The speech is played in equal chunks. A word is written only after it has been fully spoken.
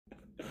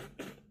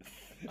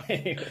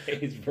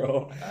Anyways,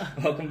 bro,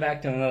 welcome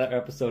back to another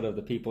episode of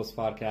the People's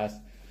Podcast.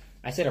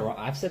 I've said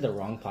the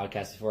wrong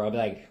podcast before. I'll be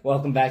like,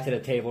 welcome back to the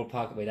table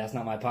podcast. Wait, that's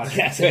not my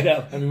podcast. Right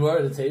up. I mean, we're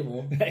at the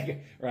table.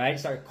 Right?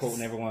 Start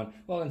quoting everyone.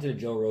 Welcome to the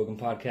Joe Rogan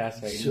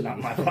podcast. Right? It's not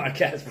my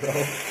podcast,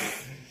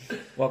 bro.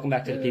 Welcome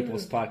back to the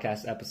People's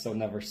Podcast, episode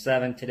number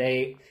 7.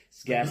 Today's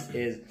guest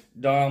is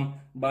Dom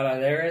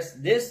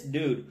Balladarez. This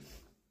dude,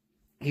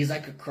 he's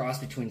like a cross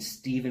between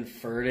Steven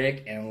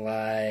Furtick and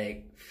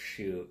I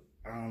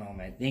don't know,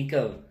 man.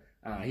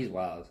 He's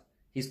wild.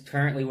 He's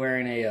currently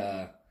wearing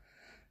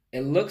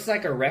it looks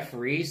like a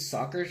referee's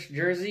soccer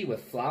jersey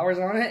with flowers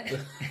on it.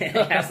 And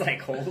it has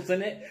like holes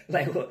in it.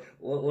 Like,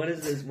 what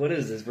is this? What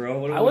is this,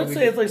 bro? I would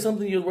say it's like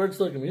something you'd wear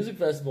to like a music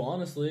festival,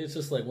 honestly. It's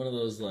just like one of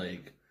those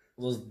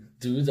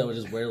dudes that would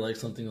just wear like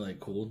something like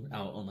cool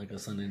out on like a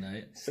Sunday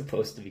night. It's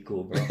supposed to be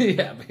cool, bro.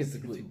 Yeah,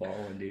 basically. It's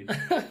balling, dude.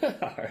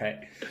 All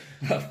right.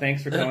 Well,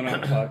 thanks for coming on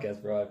the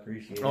podcast, bro. I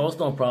appreciate it. Oh, it's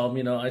no problem.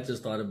 You know, I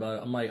just thought about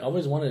it. I'm like, I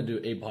always wanted to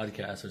do a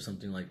podcast or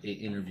something, like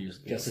 8 interviews.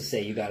 Just to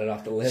say you got it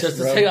off the list, Just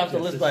to bro. say off the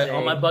list, like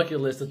on my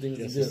bucket list of things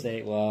to do. Just to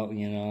say, well,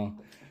 you know,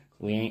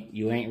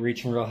 you ain't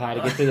reaching real high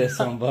to get to this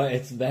one, but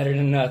it's better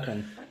than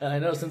nothing. And I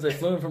know since I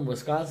flew in from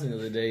Wisconsin the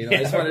other day, you know,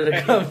 I just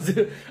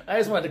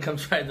wanted to come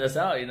try this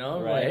out, you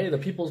know. Right. Like, hey, the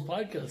People's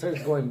Podcast,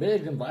 it's going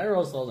big and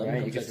viral, so I was like,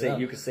 right.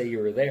 You could say you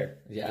were there.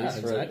 Yeah,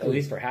 at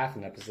least for half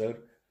an episode.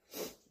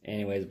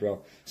 Anyways,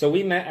 bro. So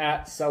we met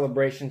at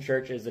Celebration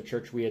Church, is the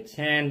church we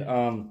attend.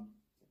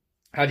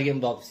 How'd you get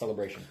involved with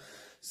Celebration?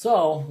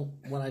 So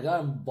when I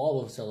got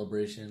involved with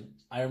Celebration,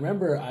 I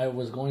remember I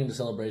was going to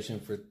Celebration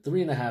for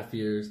 3.5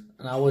 years,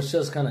 and I was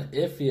just kind of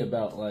iffy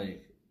about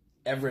like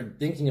ever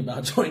thinking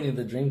about joining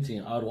the Dream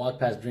Team. I would walk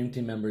past Dream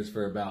Team members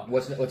for about...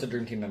 What's a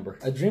Dream Team member?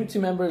 A Dream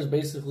Team member is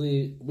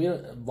basically... We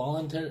don't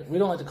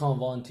like to call them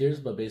volunteers,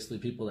 but basically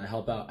people that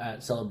help out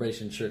at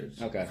Celebration Church.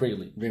 Okay.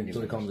 Freely. Dream Team so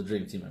we call them the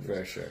Dream Team members.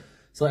 For sure.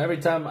 So every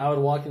time I would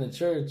walk into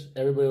church,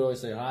 everybody would always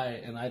say hi,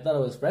 and I thought it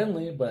was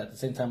friendly, but at the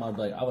same time I would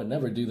be like, I would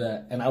never do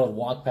that, and I would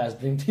walk past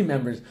Dream Team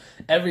members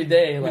every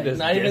day, like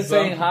not even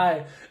saying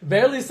hi,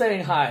 barely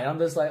saying hi. I'm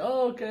just like,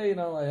 oh, okay, you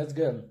know, like that's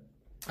good.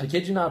 I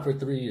kid you not, for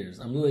 3 years,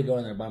 I'm literally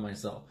going there by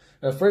myself.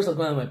 At first, I was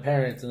going with my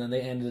parents, and then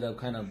they ended up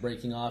kind of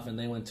breaking off, and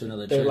they went to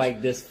another church. They're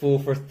like, this fool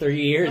for 3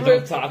 years,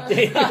 don't talk to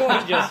him,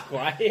 just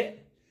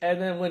quiet.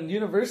 And then when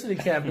University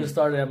Campus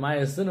started at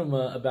Maya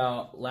Cinema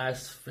about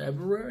last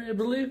February, I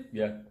believe.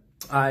 Yeah.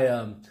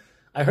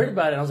 I heard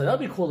about it and I was like, that'd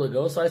be cool to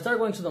go. So I started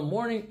going to the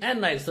morning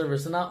and night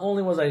service. And not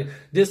only was I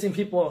dissing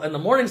people in the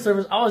morning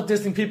service, I was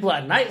dissing people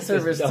at night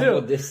service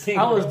too.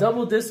 I was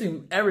double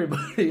dissing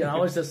everybody. And I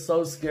was just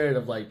so scared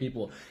of like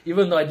people.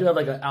 Even though I do have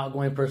like an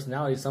outgoing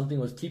personality, something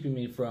was keeping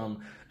me from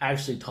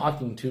actually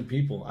talking to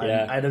people.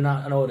 Yeah. I did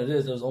not know what it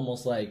is. It was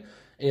almost like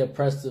a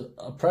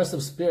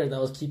oppressive spirit that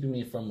was keeping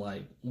me from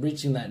like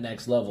reaching that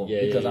next level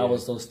because I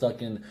was so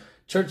stuck in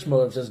church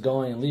mode of just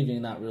going and leaving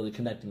and not really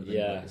connecting with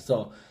anybody.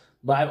 So...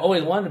 But I've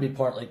always wanted to be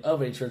part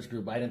of a church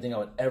group. But I didn't think I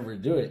would ever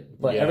do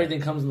it. But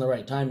everything comes in the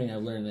right timing.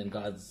 I've learned in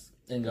God's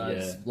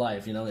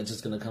life. You know, it's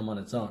just going to come on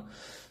its own.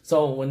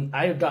 So when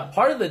I got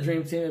part of the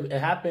Dream Team, it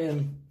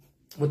happened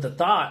with the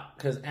thought,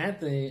 because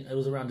Anthony, it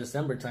was around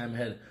December time,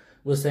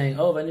 was saying,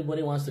 oh, if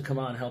anybody wants to come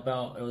out and help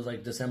out. It was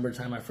like December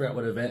time. I forgot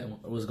what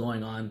event was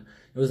going on.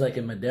 It was like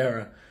in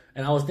Madeira.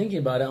 And I was thinking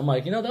about it. I'm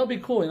like, you know, that would be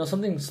cool. You know,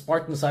 something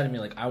sparked inside of me.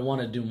 Like, I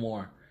want to do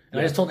more. And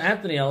I just told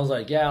Anthony, I was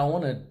like, yeah, I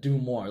want to do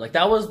more. Like,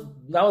 that was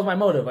my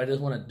motive. I just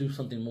want to do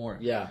something more.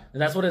 Yeah.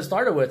 And that's what it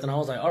started with. And I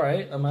was like, all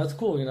right, that's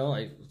cool. You know,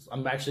 like,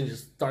 I'm actually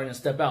just starting to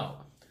step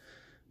out.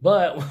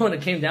 But when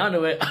it came down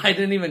to it, I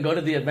didn't even go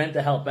to the event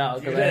to help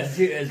out. Did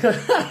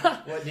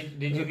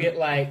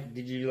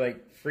you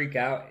freak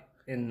out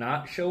and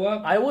not show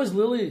up? I was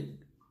literally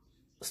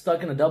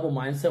stuck in a double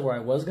mindset where I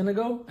was going to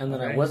go and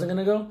then I wasn't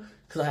going to go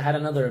because I had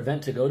another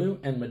event to go to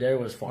and Madeira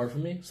was far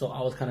from me. So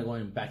I was kind of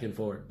going back and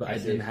forth. But I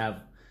didn't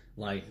have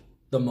like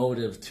the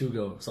motive to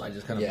go, so I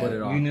just kind of put it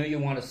off. You knew you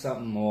wanted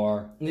something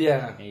more.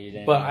 Yeah,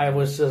 but I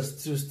was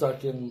just too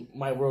stuck in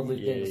my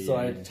worldly things, so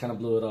I kind of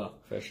blew it off.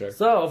 For sure.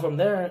 So from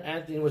there,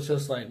 Anthony was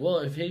just like, well,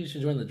 if you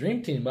should join the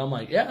Dream Team. But I'm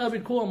like, yeah, that'd be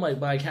cool. I'm like,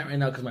 but I can't right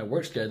now because my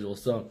work schedule.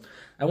 So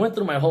I went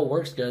through my whole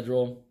work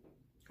schedule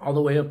all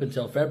the way up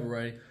until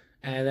February,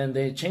 and then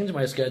they changed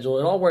my schedule.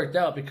 It all worked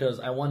out because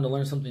I wanted to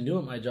learn something new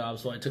at my job,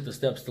 so I took the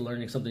steps to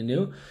learning something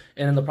new.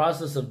 And in the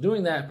process of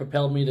doing that,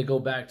 propelled me to go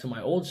back to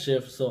my old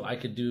shift so I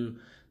could do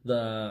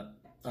the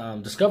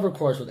Discover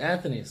course with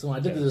Anthony. So when I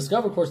did the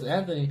Discover course with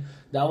Anthony,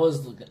 that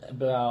was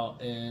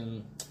about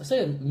in, I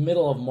say,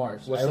 middle of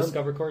March. What's the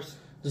Discover course?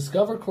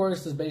 Discover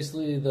course is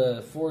basically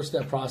the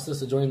 4-step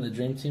process of joining the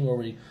Dream Team where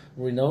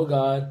we know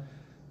God.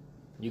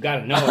 You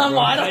gotta know it,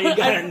 bro. You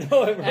gotta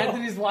know it, bro.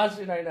 Anthony's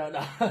watching right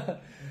now.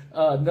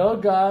 Know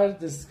God,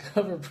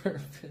 discover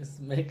purpose,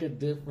 make a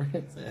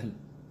difference, and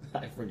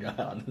I forgot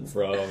on this.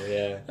 Bro,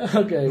 yeah.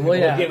 Okay, well,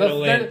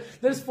 yeah.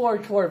 There's 4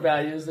 core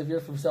values. If you're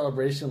from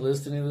Celebration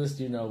listening to this,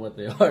 you know what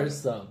they are.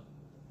 So,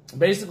 it's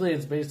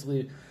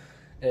basically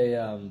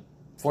a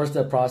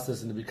 4-step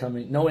process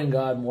into knowing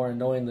God more and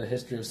knowing the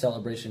history of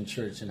Celebration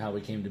Church and how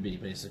we came to be,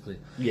 basically.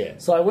 Yeah.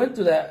 So I went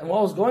through that, and while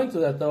I was going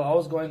through that, though, I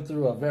was going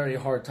through a very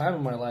hard time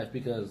in my life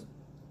because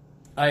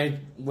I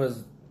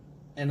was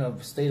in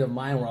a state of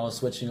mind where I was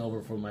switching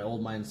over from my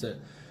old mindset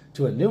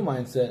to a new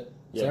mindset.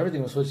 So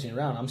everything was switching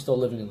around. I'm still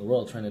living in the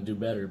world trying to do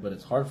better, but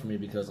it's hard for me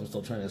because I'm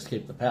still trying to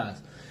escape the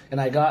past. And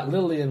I got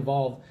literally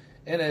involved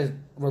in a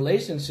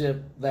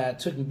relationship that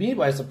took me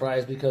by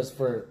surprise because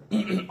for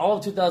all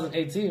of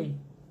 2018,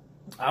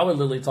 I would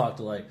literally talk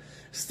to like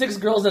 6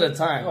 girls at a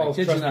time. Oh,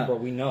 trust me, bro.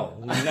 We know.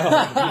 We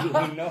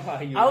know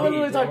how you. I would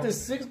literally talk to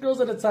 6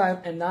 girls at a time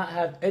and not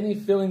have any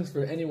feelings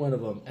for any one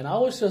of them. And I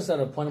was just at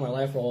a point in my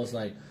life where I was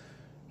like,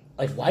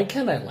 why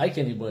can't I like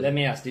anybody? Let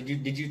me ask: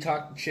 Did you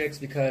talk to chicks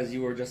because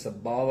you were just a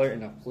baller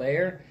and a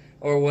player,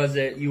 or was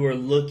it you were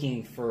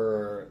looking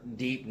for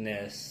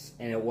deepness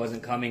and it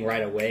wasn't coming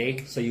right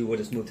away, so you would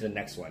just move to the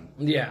next one?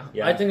 Yeah.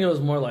 I think it was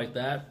more like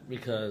that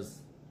because.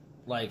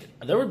 Like,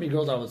 there would be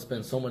girls I would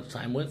spend so much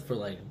time with for,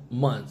 like,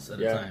 months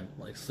at a time.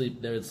 Like,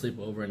 they would sleep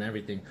over and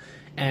everything.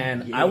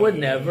 And I would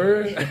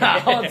never...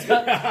 I'm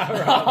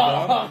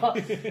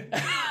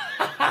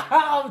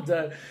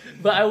done.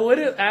 But I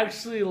wouldn't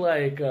actually,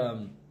 like...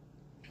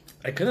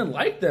 I couldn't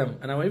like them.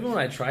 And even when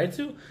I tried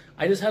to,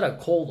 I just had a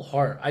cold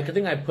heart. I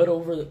think I put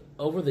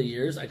over the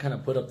years, I kind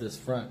of put up this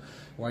front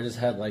where I just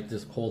had, like,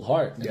 this cold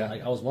heart. And,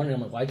 like, I was wondering,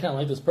 I'm like, why can't I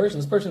like this person?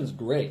 This person's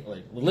great.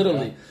 Like,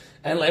 literally. Yeah.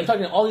 And like I'm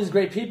talking to all these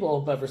great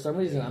people, but for some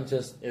reason I'm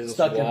just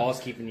stuck in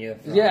walls keeping you.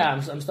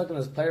 I'm stuck in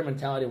this player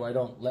mentality where I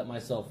don't let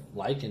myself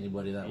like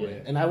anybody that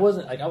way. And I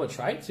wasn't like I would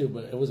try to,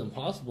 but it was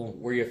impossible.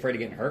 Were you afraid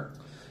of getting hurt?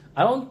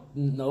 I don't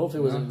know if it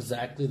was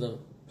exactly the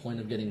point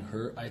of getting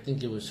hurt. I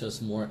think it was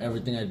just more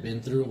everything I'd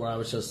been through, where I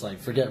was just like,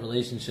 forget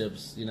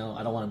relationships. You know,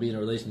 I don't want to be in a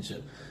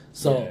relationship.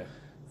 So.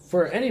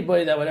 For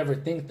anybody that would ever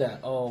think that,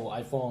 oh,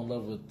 I fall in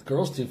love with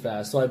girls too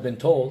fast, so I've been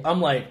told, I'm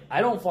like,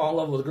 I don't fall in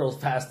love with girls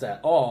fast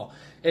at all.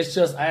 It's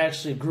just I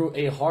actually grew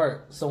a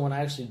heart, so when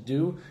I actually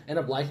do end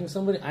up liking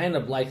somebody, I end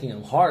up liking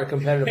them hard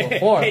compared to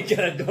before. It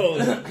just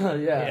goes.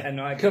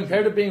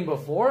 Compared to being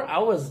before, I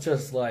was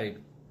just like,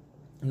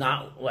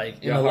 not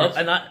like, in love,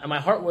 and my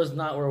heart was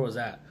not where it was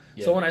at.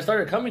 Yeah. So when I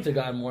started coming to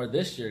God more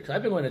this year, because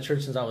I've been going to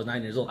church since I was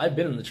 9 years old, I've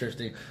been in the church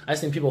thing. I've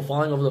seen people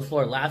falling over the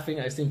floor laughing.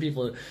 I've seen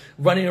people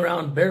running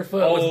around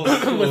barefoot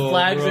with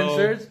flags in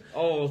church.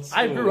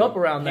 I grew up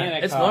around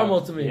that. It's normal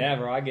to me. Yeah,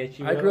 bro, I get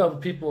you. Bro. I grew up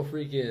with people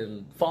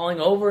freaking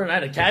falling over, and I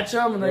had to catch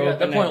them, and they're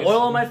pouring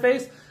oil on my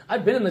face.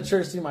 I've been in the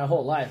church scene my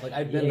whole life. Like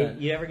I've been there.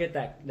 You ever get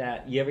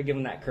that? You ever give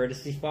them that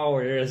courtesy fall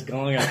where you're just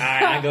going, all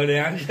right, I go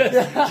down just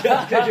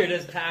because you're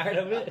just tired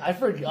of it? I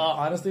forget.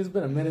 Honestly, it's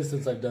been a minute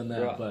since I've done that.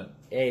 Bro, but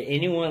hey,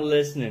 anyone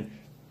listening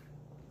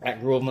that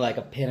grew up in like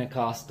a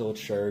Pentecostal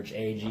church,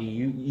 AG,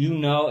 you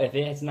know, if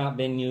it's not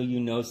been you, you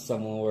know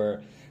someone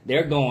where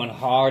they're going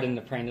hard in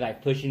the praying,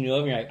 like pushing you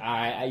over. You're like, all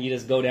right, you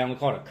just go down. We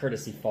call it a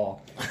courtesy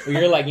fall.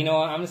 Where you're like, you know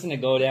what? I'm just gonna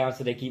go down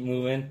so they keep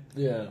moving.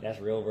 Yeah, that's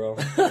real, bro.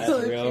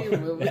 That's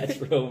real. That's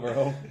real,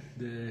 bro.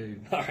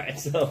 Dang. All right,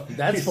 so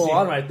that's full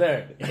on right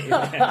there.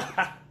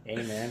 Hey,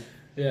 man.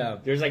 Yeah.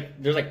 There's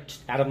like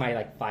out of my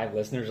like 5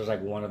 listeners, there's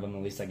like one of them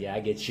at least like, yeah, I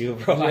get you,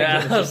 bro. Yeah.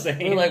 I get what you're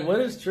saying. We're like, what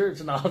is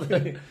church and all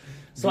that?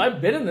 So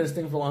I've been in this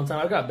thing for a long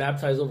time. I got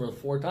baptized over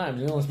 4 times.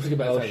 You know, let's get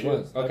baptized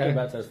once. Okay. I've been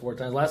baptized 4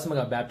 times. Last time I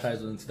got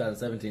baptized was in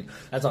 2017.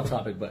 That's off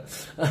topic, but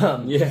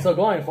So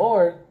going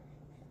forward,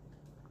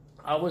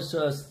 I was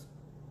just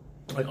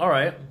like, all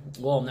right,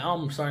 well, now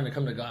I'm starting to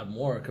come to God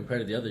more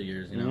compared to the other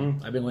years. You know,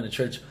 I've been going to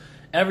church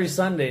every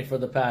Sunday for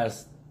the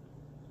past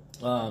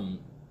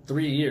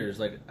 3 years.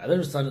 Like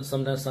there's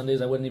sometimes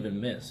Sundays I wouldn't even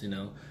miss. You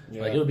know,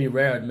 like it would be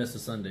rare I'd miss a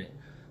Sunday.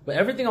 But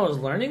everything I was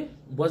learning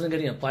wasn't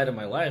getting applied in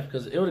my life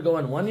because it would go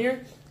in one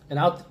year and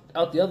out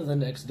the other the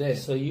next day.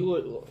 So you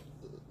would,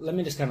 let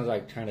me just kind of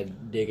like trying to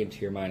dig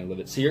into your mind a little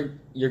bit. So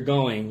you're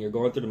going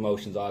through the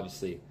motions,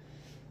 obviously.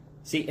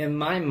 See, in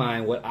my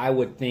mind, what I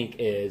would think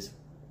is,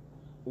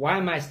 why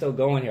am I still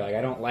going here? Like,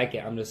 I don't like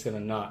it. I'm just going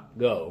to not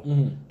go.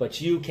 Mm-hmm. But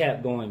you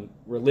kept going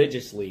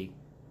religiously.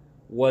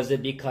 Was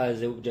it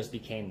because it just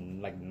became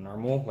like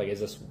normal? Like, is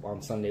this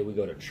on Sunday we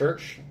go to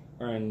church?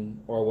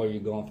 Or were you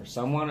going for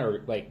someone,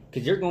 or like,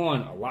 because you're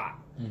going a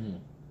lot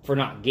for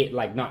not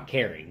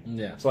caring.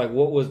 Yeah. So like,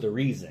 what was the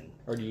reason,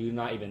 or do you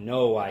not even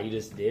know why you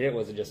just did it?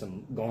 Was it just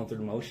going through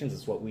the motions?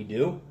 It's what we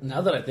do.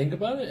 Now that I think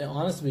about it, it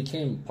honestly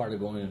became part of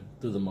going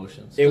through the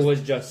motions. It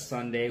was just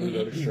Sunday we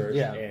go to church,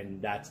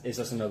 and it's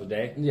just another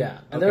day.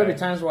 Yeah, and there would be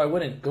times where I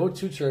wouldn't go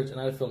to church and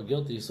I'd feel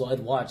guilty, so I'd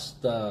watch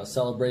the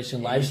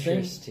celebration live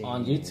stream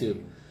on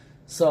YouTube.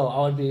 So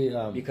I would be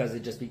because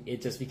it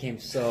just became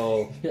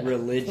so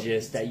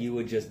religious that you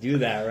would just do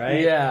that,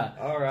 right? Yeah.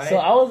 All right. So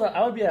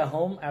I would be at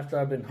home after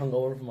I've been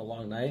hungover from a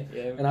long night,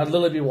 and I'd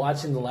literally be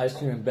watching the live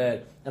stream in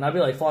bed, and I'd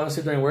be like falling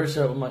asleep during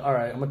worship. I'm like, all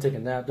right, I'm gonna take a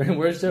nap during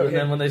worship, and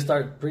then when they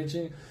start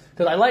preaching,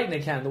 because I like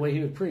Nick Ham the way he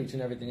would preach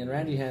and everything, and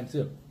Randy Ham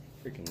too.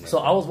 So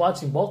I was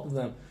watching both of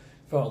them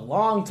for a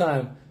long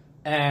time,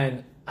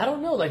 and I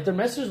don't know, like their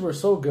messages were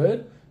so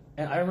good.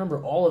 And I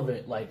remember all of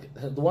it. Like,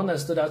 the one that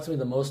stood out to me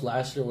the most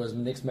last year was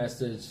Nick's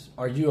message,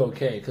 "Are you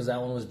okay?" Because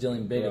that one was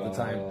dealing big at the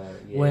time.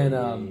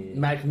 When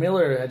Mac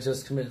Miller had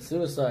just committed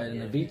suicide,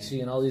 and Avicii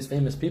and all these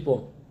famous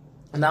people.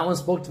 And that one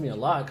spoke to me a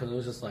lot because it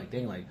was just like,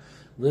 dang, like,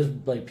 there's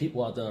like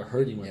people out there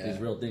hurting with these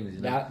real things.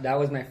 You know? That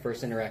was my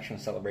first interaction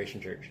with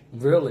Celebration Church.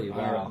 Really?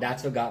 Wow.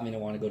 That's what got me to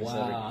want to go to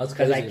Celebration. That's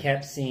crazy. Because I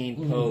kept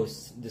seeing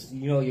posts, just,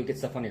 you know, you get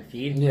stuff on your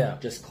feed,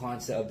 just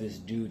constant of this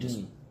dude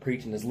just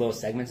preaching these little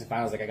segments, and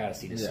finally I was like, I gotta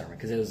see this sermon,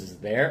 because it was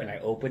just there, and I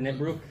opened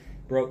it,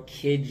 bro,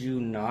 kid you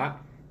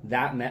not,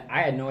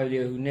 I had no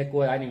idea who Nick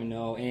was, I didn't even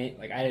know,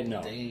 like, I didn't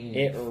know. Dang.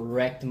 It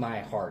wrecked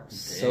my heart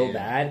so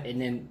bad, and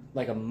then,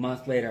 like, a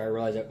month later, I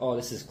realized, like, oh,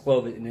 this is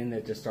Clovis, and then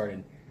it just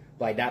started,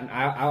 like, that,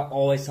 I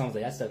always tell them,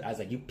 like, that stuff, I was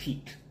like, you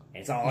peaked.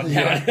 It's all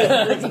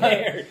downhill from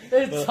there.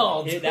 It's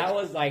all that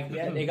was, like,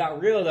 it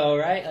got real, though,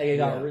 right?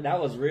 Like,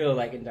 that was real,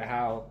 like, into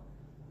how,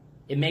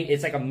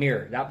 it's like a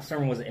mirror. That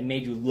sermon it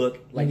made you look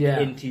like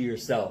into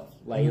yourself.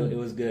 Like it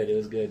was good. It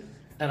was good.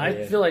 And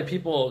I feel like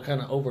people kind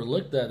of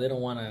overlook that. They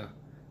don't want to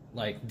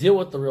like deal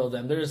with the real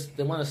them.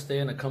 They want to stay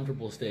in a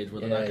comfortable stage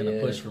where they're not going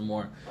to push for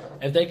more.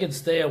 If they could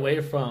stay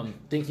away from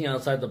thinking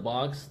outside the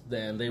box,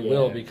 then they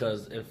will,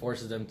 because it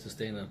forces them to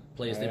stay in a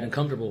place they've been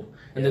comfortable.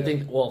 And they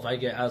think, well, if I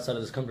get outside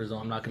of this comfort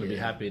zone, I'm not going to be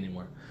happy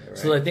anymore.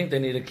 So I think they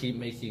need to keep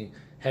making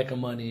heck of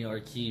money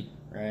or keep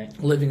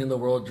living in the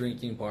world,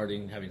 drinking,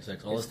 partying, having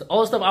sex, all this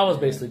stuff I was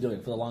basically doing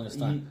for the longest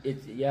time.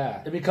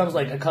 It becomes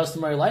like a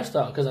customary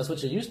lifestyle because that's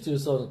what you're used to.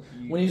 So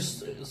when you're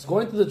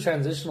going through the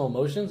transitional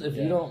emotions, if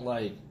you don't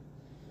like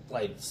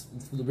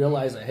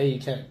realize that, hey,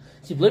 you can't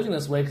keep living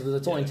this way because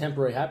it's only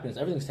temporary happiness.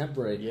 Everything's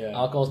temporary.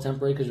 Alcohol's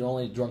temporary because you're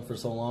only drunk for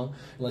so long.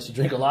 Unless you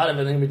drink a lot of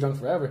it, then you'll be drunk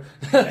forever.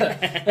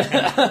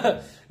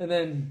 And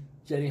then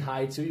getting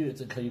high too,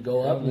 you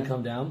go up and you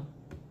come down.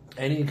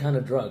 Any kind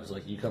of drugs,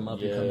 like you come up,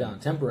 you come down,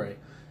 temporary.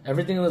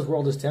 Everything in this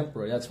world is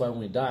temporary. That's why when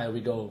we die,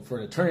 we go for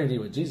an eternity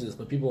with Jesus.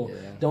 But people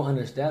don't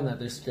understand that.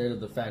 They're scared of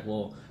the fact,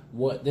 well,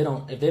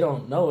 if they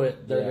don't know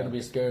it, they're going to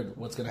be scared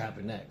what's going to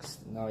happen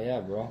next. No,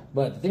 bro.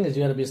 But the thing is,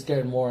 you got to be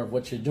scared more of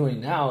what you're doing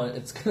now.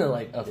 It's going to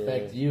like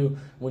affect you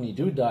when you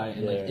do die,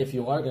 and like if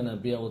you are going to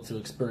be able to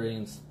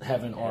experience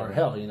heaven or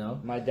hell, you know.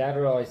 My dad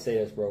would always say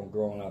this, bro,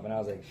 growing up, and I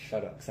was like,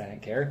 shut up, because I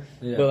didn't care.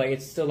 But like,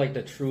 it's still like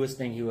the truest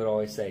thing he would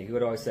always say. He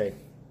would always say,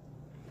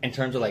 in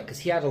terms of like, because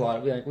he had a lot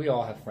of, we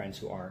all have friends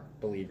who aren't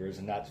believers,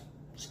 and that's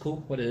just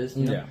cool, what it is,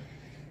 you know?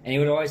 And he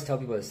would always tell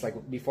people this,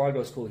 like, before I go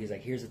to school, he's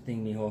like, here's the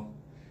thing, mijo,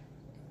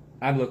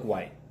 I look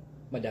white.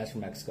 My dad's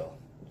from Mexico.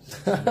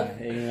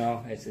 You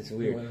know, it's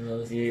weird. One of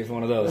those. He's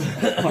one of those.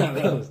 One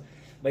of those.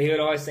 But he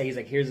would always say, he's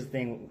like, here's the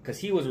thing, because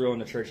he was real in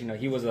the church, you know,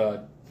 he was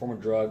a former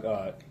drug,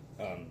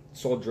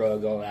 sold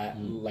drugs, all that,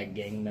 like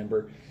gang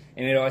member.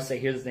 And he'd always say,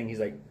 here's the thing, he's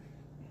like,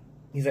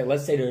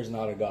 let's say there's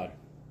not a God.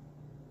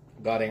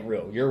 God ain't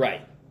real. You're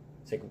right.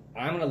 It's like,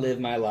 I'm going to live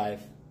my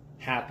life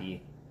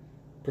happy,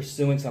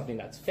 pursuing something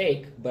that's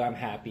fake, but I'm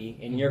happy,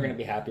 and you're going to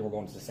be happy, and we're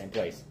going to the same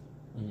place.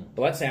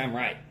 But let's say I'm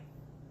right.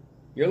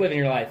 You're living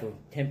your life with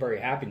temporary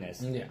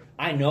happiness.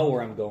 I know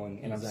where I'm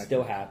going, and I'm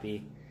still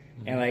happy.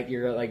 And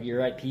you're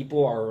right.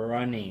 People are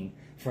running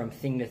from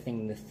thing to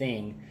thing to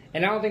thing.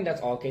 And I don't think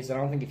that's all the case. I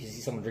don't think if you see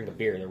someone drink a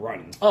beer, they're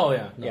running. Oh,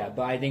 yeah. No. Yeah,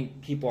 but I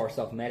think people are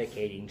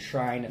self-medicating,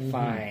 trying to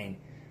find...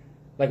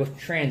 Like with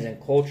trends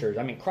and cultures,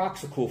 I mean,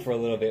 Crocs are cool for a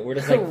little bit. We're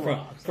just like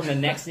from the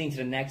next thing to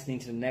the next thing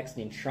to the next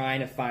thing,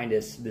 trying to find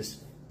this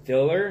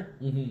filler.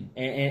 And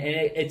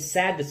it's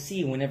sad to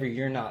see whenever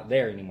you're not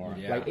there anymore.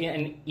 Like,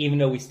 and even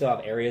though we still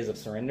have areas of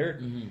surrender,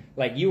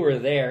 like you were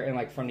there, and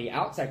like from the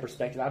outside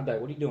perspective, I'd be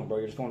like, "What are you doing, bro?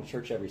 You're just going to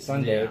church every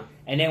Sunday."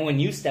 And then when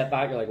you step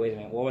out, you're like, "Wait a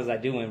minute, what was I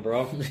doing,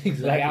 bro?"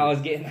 Like I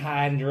was getting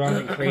high and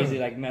drunk and crazy,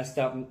 like messed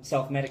up,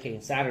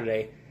 self-medicating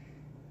Saturday.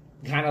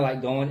 Kind of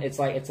like going. It's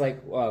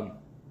like.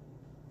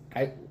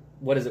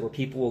 What is it, where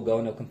people will go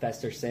and they'll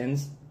confess their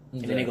sins,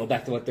 and then they go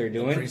back to what they're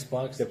doing? The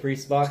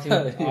priest box. You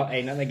know?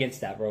 Hey, nothing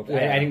against that, bro.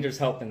 I think there's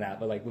help in that.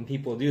 But like when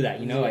people do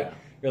that, you know, like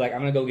you're like, I'm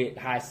going to go get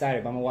high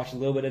cider, but I'm going to watch a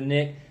little bit of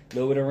Nick, a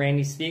little bit of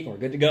Randy speak, and we're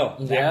good to go.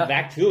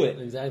 Back to it.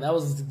 Exactly. That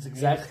was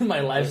exactly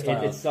my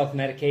lifestyle. It's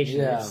self-medication.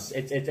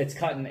 It's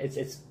cutting,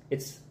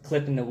 it's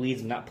clipping the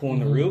weeds and not pulling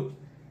the root.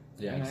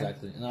 Yeah,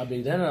 exactly.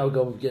 And I'll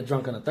go get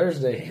drunk on a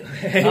Thursday.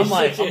 I'm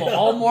like,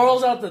 all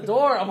morals out the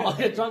door. I'm gonna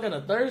get drunk on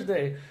a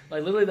Thursday.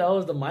 Like literally, that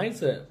was the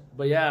mindset.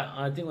 But yeah,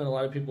 I think when a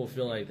lot of people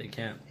feel like they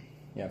can't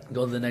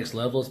go to the next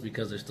levels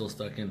because they're still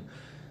stuck in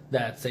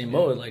that same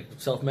mode, like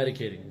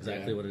self-medicating.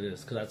 Exactly what it is.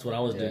 Because that's what I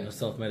was doing, was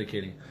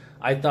self-medicating.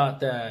 I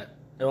thought that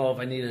if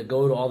I need to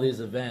go to all these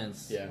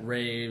events,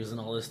 raves, and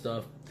all this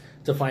stuff,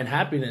 to find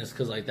happiness,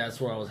 because like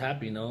that's where I was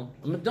happy, you know.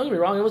 I mean, don't get me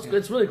wrong,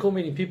 it's really cool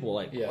meeting people,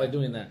 like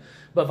doing that.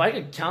 But if I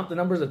could count the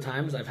numbers of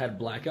times I've had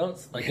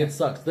blackouts, like it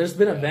sucks. There's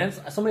been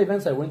events, so many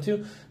events I went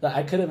to that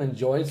I could have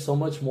enjoyed so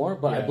much more,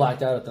 but I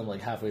blacked out at them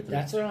like halfway through.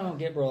 That's what I don't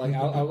get, bro. Like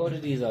I'll go to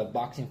these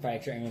boxing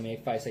fights or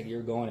MMA fights like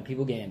you're going, and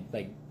people getting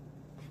like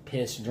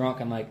pissed,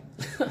 drunk. I'm like,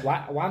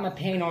 why am I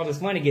paying all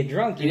this money to get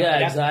drunk? You know?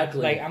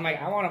 Exactly. Like I'm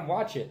like, I want to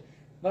watch it.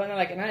 But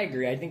like, and I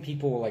agree. I think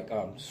people like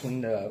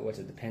swing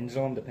the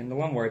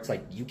pendulum, where it's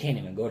like you can't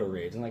even go to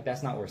raves, and like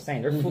that's not what we're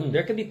saying. They're cool.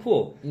 They could be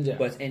cool,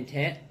 but it's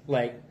intent.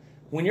 Like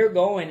when you're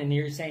going and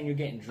you're saying you're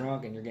getting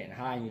drunk and you're getting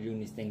high and you're doing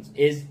these things,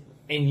 is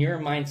in your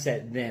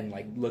mindset then,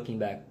 like looking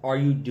back, are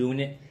you doing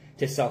it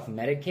to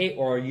self-medicate,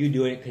 or are you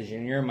doing it because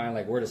in your mind,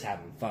 like, we're just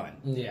having fun?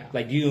 Yeah.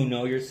 Like, do you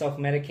know you're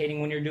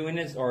self-medicating when you're doing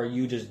this, or are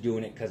you just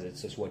doing it because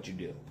it's just what you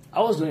do? I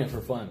was doing it for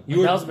fun.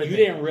 You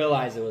didn't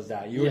realize it was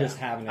that. You were just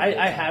having it.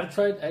 I have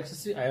tried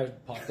ecstasy. I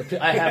have popped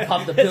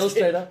the pill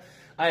straight up.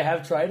 I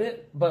have tried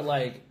it, but,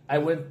 like, I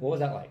went... What was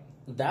that like?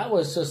 That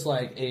was just,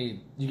 like, you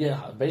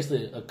get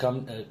basically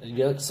you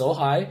get so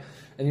high,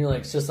 and you're,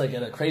 like, just, like,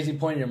 at a crazy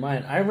point in your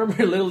mind. I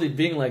remember literally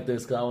being like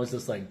this, because I was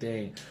just like,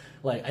 dang...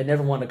 Like, I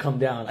never want to come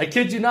down. I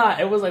kid you not.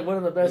 It was, like, one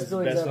of the best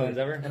feelings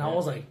ever. And I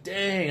was like,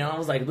 dang. And I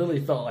was, like,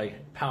 literally felt,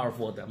 like,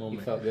 powerful at that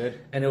moment. You felt good?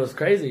 And it was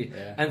crazy.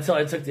 Yeah. Until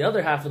I took the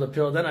other half of the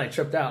pill. Then I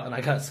tripped out, and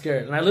I got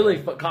scared. And I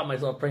literally caught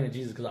myself praying to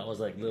Jesus because I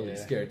was, like, literally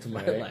scared to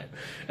my life.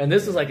 And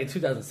this was, like, in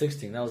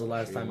 2016. That was the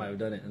last time I've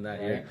done it in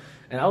that year.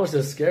 And I was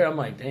just scared. I'm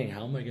like, dang,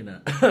 how am I going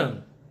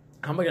to...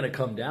 How am I gonna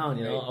come down?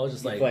 You know, I was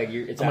just like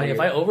if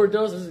I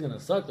overdose, this is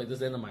gonna suck. Like, this is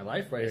the end of my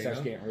life right here. It starts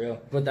getting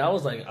real. But that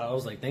was like, I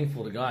was like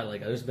thankful to God.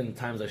 Like, there's been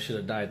times I should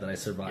have died that I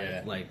survived.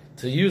 Yeah. Like,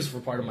 to use for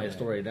part of my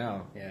story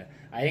now. Yeah,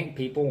 I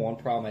think one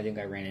problem I think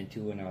I ran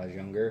into when I was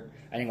younger,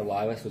 I think a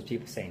lot of us was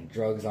people saying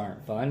drugs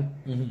aren't fun.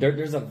 Mm-hmm.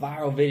 There's a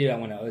viral video that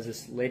went out. It was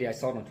this lady, I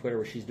saw it on Twitter,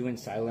 where she's doing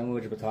sign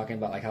language, but talking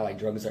about like how like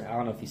drugs are. I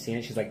don't know if you've seen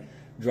it. She's like,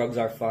 drugs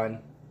are fun.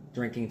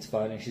 Drinking's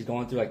fun, and she's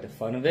going through like the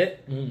fun of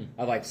it,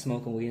 of like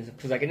smoking weed and stuff.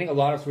 Because like I think a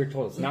lot of us, we were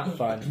told it's not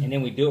fun, and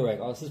then we do it, we're like,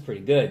 oh, this is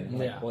pretty good. And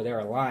like, well,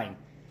 they're lying.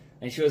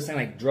 And she was saying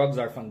like drugs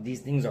are fun, these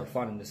things are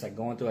fun, and just like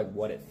going through like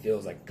what it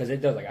feels like, because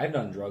it does. Like, I've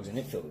done drugs, and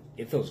it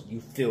feels you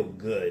feel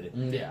good.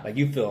 Yeah, like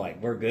you feel like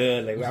we're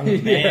good, like I'm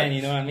a man,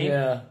 you know what I mean?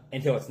 Yeah.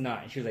 Until it's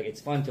not. And she was like, it's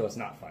fun till it's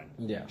not fun.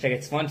 Yeah. She's like,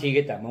 it's fun till you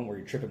get that moment where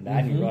you're tripping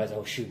bad, and you realize,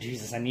 oh shoot,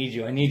 Jesus, I need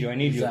you.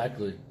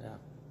 Exactly. Yeah.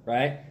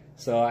 Right.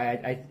 So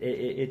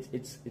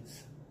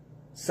it's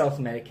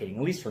self-medicating,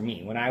 at least for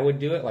me. When I would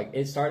do it, like,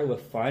 it started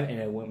with fun, and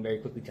it went very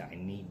quickly to, I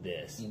need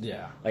this.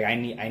 Yeah. Like, I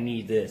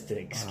need this to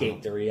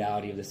escape the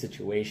reality of the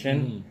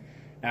situation.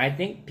 And I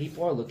think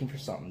people are looking for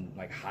something,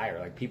 like, higher.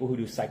 Like, people who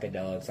do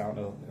psychedelics, I don't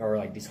know, or,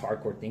 like, these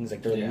hardcore things,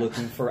 like, they're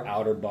looking for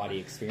outer body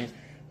experience.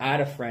 I had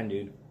a friend,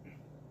 dude.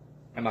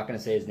 I'm not going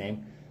to say his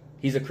name.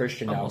 He's a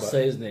Christian now. I'll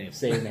say his name.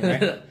 Say his name,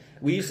 right?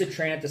 We used to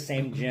train at the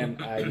same gym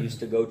I used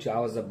to go to. I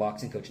was a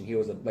boxing coach, and he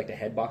was like the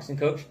head boxing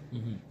coach.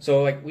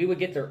 So like we would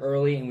get there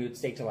early, and we would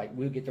stay till like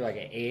get there like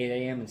at 8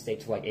 a.m. and stay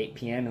till like 8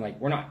 p.m. And like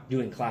we're not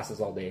doing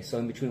classes all day, so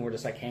in between we're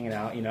just like hanging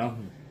out, you know.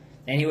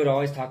 And he would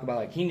always talk about,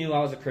 like, he knew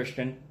I was a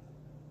Christian,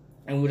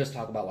 and we would just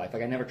talk about life.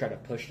 Like, I never tried to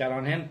push that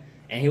on him,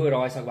 and he would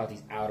always talk about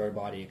these outer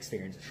body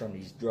experiences from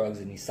these drugs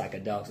and these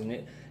psychedelics, and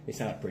it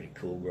sounded pretty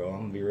cool, bro.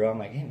 I'm gonna be real. I'm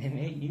like, hey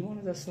man, you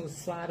want to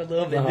just slide a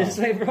little bit this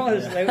way, bro?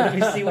 Just like, let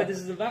me see what this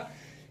is about.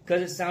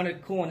 Because it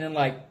sounded cool, and then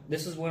like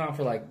this went on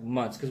for like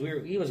months.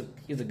 Because he was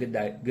a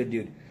good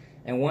dude,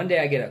 and one day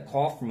I get a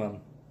call from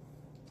him.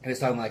 He was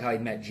talking about like how he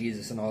met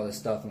Jesus and all this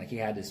stuff, and like he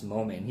had this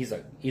moment, and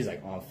he's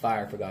like on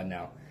fire for God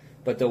now.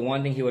 But the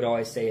one thing he would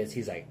always say is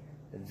he's like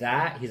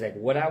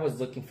what I was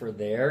looking for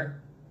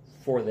there,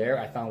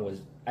 I found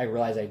was, I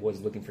realized I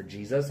was looking for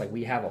Jesus. Like,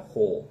 we have a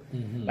hole.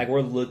 Like,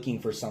 we're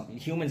looking for something.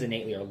 Humans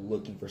innately are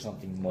looking for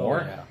something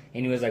more. Oh, yeah.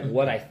 And he was like,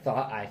 what I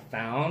thought I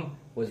found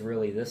was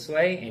really this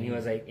way. And he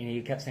was like, and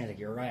he kept saying, like,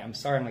 you're right. I'm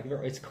sorry. I'm like,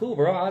 it's cool,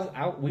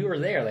 bro. We were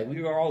there. Like,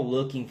 we were all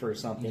looking for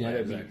something, whether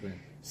it be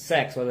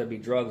sex, whether it be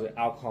drugs,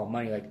 alcohol,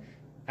 money. Like,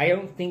 I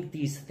don't think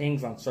these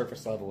things on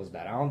surface level is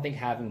bad. I don't think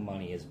having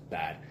money is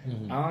bad.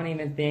 I don't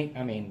even think,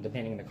 I mean,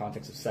 depending on the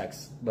context of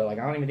sex, but like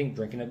I don't even think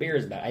drinking a beer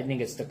is bad. I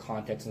think it's the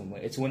context, and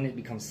it's when it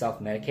becomes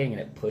self-medicating and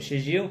it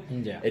pushes you.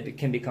 Yeah. It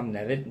can become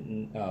negative.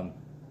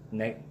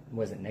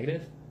 Was it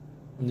negative?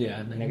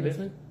 Yeah,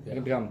 negative. Yeah. It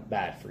can become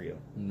bad for you.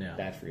 Yeah.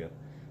 Bad for you.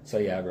 So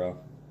yeah, bro.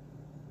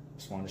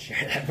 Just wanted to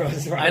share that, bro.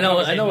 I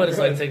know what it's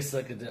like to take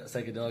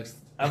psychedelics.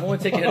 I've only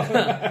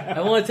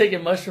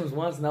taken mushrooms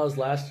once, and that was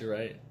last year,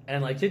 right?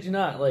 And like, kid you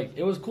not, like,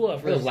 it was cool at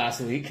first. It was last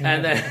week.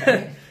 And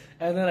then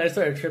I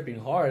started tripping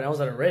hard, and I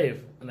was at a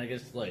rave, and I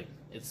guess like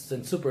it's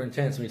super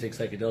intense when you take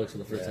psychedelics for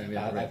the first time.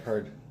 Yeah, I've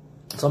heard.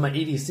 So I'm at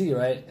EDC,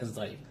 right? It's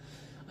like,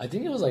 I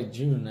think it was like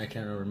June, I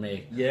can't remember,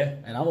 May. Yeah.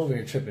 And I'm over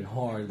here tripping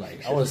hard,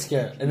 like I was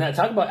scared. And that,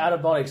 talk about out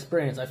of body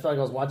experience, I felt like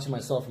I was watching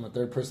myself from a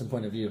third person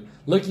point of view,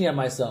 looking at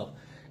myself.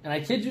 And I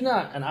kid you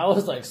not, and I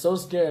was like so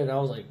scared, and I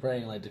was like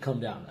praying like to come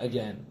down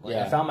again. Like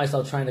I found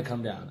myself trying to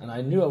come down, and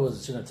I knew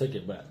shouldn't have took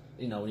it, but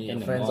you know, when you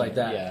have friends like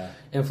that,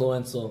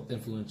 influential,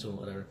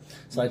 whatever.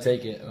 So I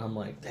take it, and I'm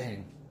like,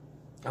 dang.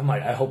 I'm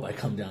like, I hope I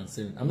come down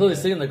soon. I'm literally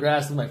sitting in the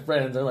grass with my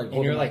friends. They're like,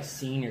 and you're like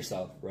seeing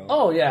yourself, bro.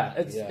 Oh yeah,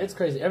 it's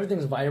crazy.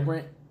 Everything's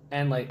vibrant,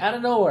 and like out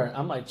of nowhere,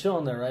 I'm like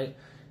chilling there, right?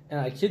 And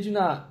I kid you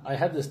not, I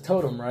had this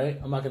totem, right?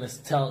 I'm not going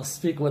to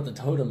speak what the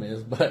totem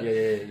is, but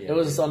it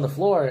was on the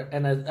floor.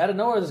 And out of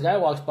nowhere, this guy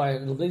walks by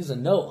and leaves a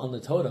note on the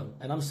totem.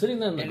 And I'm sitting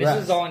there in the grass.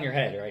 This is all in your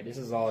head, right? This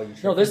is all you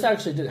tripping? No, this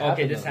actually did happen.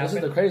 Okay, this happened?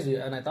 This is the crazy.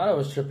 And I thought I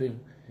was tripping.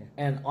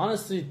 And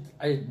honestly,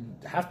 I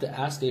have to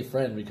ask a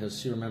friend because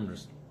she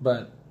remembers.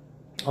 But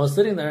I was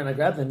sitting there and I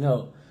grabbed the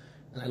note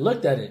and I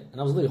looked at it and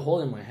I was literally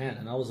holding my hand.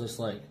 And I was just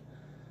like,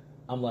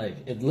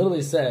 it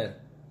literally said,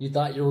 "You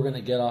thought you were going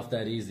to get off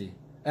that easy."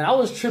 And I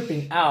was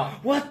tripping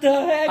out. What the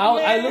heck,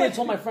 I literally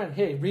told my friend,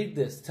 "Hey, read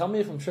this. Tell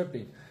me if I'm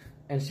tripping."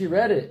 And she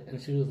read it,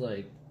 and she was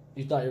like,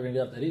 "You thought you were going to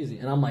get up that easy."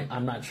 And I'm like,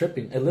 "I'm not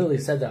tripping." It literally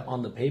said that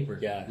on the paper.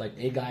 Yeah. Like,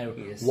 a guy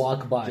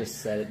walked by.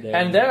 Just said it there.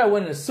 And there I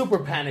went into super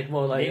panic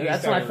mode. Like,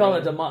 that's when I felt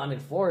a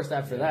demonic force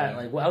after that.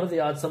 Like, what are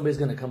the odds somebody's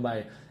going to come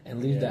by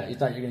and leave that? You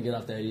thought you were going to get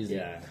off that easy.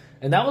 Yeah.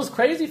 And that was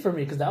crazy for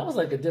me, because that was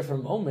like a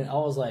different moment.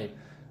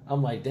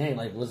 I'm like, dang,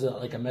 like, was it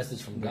like a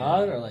message from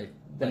God? Or like...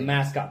 The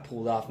mask got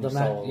pulled off and you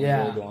saw what was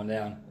really going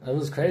down. It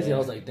was crazy. Yeah. I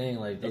was like, dang,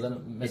 like, was that a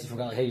message from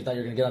God? Like, hey, you thought you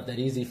were going to get off that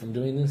easy from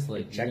doing this?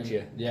 Like, checked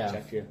you. Yeah.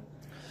 Checked you.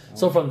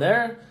 So from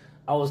there,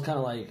 I was kind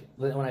of like,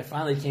 when I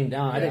finally came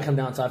down, I didn't come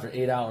down until after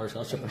 8 hours. I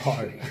was tripping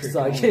hard.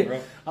 So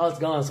I was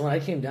gone. So when I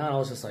came down, I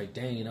was just like,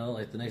 dang,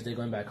 like the next day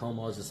going back home,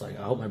 I was just like,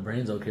 I hope my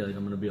brain's okay. Like,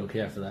 I'm going to be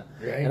okay after that.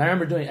 Right. And I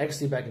remember doing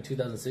ecstasy back in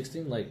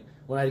 2016. Like,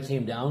 when I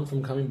came down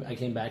from I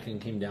came back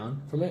and came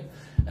down from it.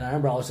 And I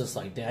remember I was just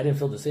like, damn, I didn't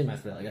feel the same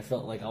after that. Like, I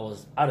felt like I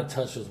was out of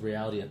touch with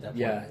reality at that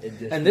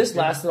point. Yeah. And this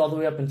lasted all the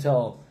way up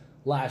until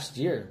last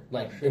year,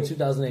 like in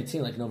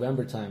 2018, like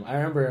November time. I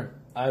remember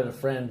I had a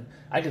friend,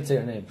 I could say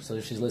her name, so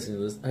if she's listening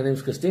to this. Her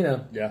name's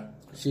Christina. Yeah.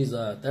 She's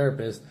a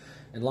therapist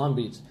in Long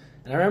Beach.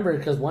 And I remember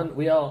because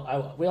we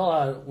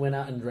all went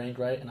out and drank,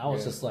 right? And I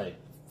was just like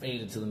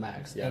faded to the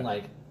max.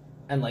 Yeah.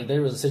 And like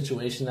there was a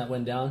situation that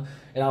went down,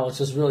 and I was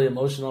just really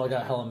emotional. I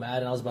got hella mad,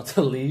 and I was about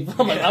to leave.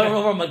 I'm like, I don't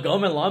know where I'm gonna go.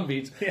 I'm in Long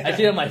Beach. Yeah. I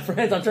can't have my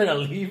friends. I'm trying to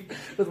leave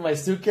with my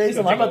suitcase.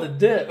 I'm about to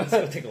dip. It's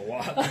gonna take a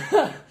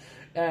walk.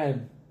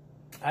 And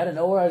out of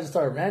nowhere, I just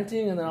started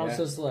ranting, and then I was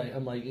just like,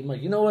 I'm like,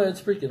 you know what?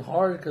 It's freaking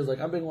hard because like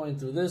I've been going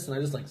through this, and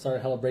I just like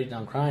started hella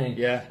breakdown crying.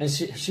 Yeah. And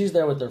she's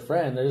there with her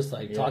friend. They're just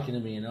like talking to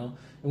me, you know.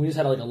 And we just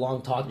had like a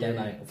long talk that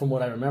night, from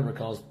what I remember,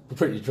 because I was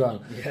pretty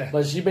drunk. Yeah.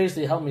 But she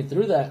basically helped me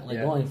through that, like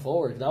going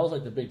forward. That was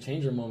like the big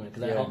changer moment,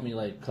 because that helped me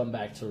like come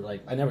back to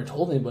like, I never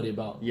told anybody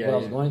about what I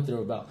was going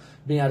through, about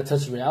being out of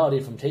touch with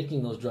reality from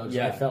taking those drugs.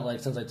 Yeah. And I felt like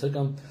since I took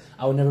them,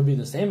 I would never be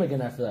the same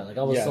again after that. Like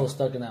I was so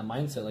stuck in that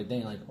mindset, like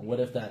dang, like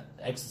what if that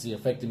ecstasy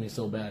affected me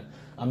so bad?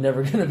 I'm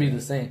never gonna be the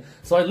same.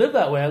 So I lived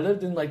that way. I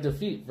lived in like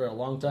defeat for a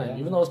long time,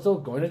 even though I was still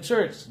going to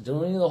church,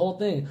 doing the whole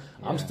thing.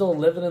 I'm still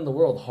living in the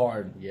world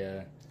hard,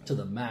 to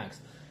the max.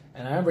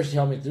 And I remember she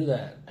helped me through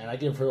that, and I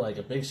give her like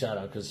a big shout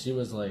out, because she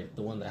was like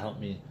the one that helped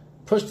me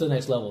push to the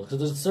next level. Because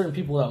there's certain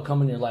people that will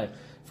come in your life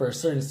for a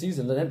certain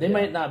season. They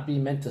might not be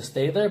meant to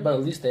stay there, but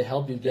at least they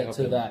help you get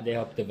to that. They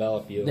help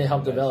develop you. They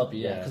help develop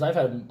you, Because I've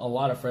had a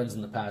lot of friends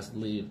in the past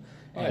leave.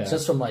 And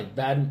just from like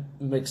bad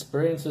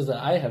experiences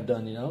that I have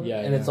done, you know,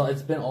 and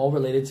it's been all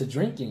related to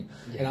drinking.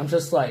 And I'm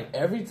just like,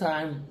 every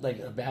time like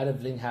a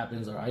bad thing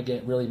happens or I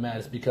get really mad,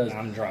 it's because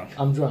I'm drunk.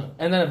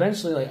 And then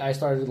eventually like I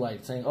started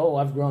like saying, oh,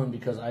 I've grown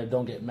because I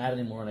don't get mad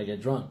anymore when I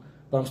get drunk.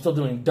 But I'm still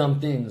doing dumb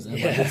things, and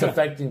like, it's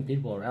affecting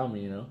people around me,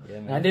 you know. Yeah,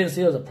 and I didn't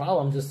see it as a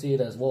problem; just see it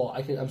as, well,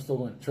 I'm still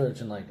going to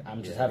church, and like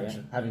I'm just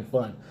having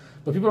fun.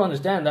 But people don't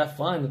understand that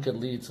fun could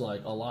lead to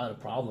like a lot of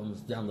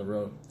problems down the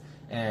road,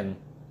 and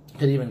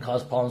could even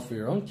cause problems for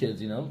your own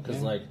kids, you know,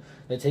 because like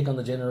they take on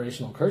the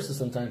generational curses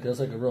sometimes, because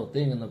it's like a real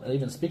thing, and it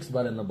even speaks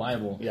about it in the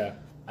Bible. Yeah,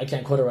 I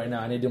can't quote it right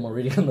now. I need to do more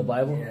reading in the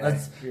Bible.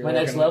 That's my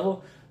next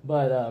level.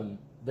 But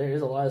there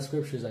is a lot of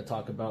scriptures that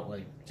talk about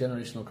like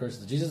generational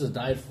curses. Jesus has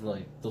died for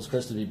like those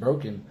curses to be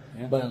broken,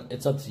 but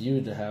it's up to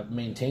you to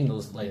maintain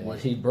those, like what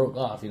he broke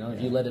off. You know,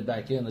 if you let it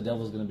back in, the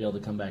devil's going to be able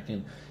to come back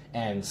in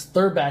and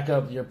stir back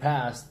up your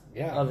past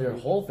of your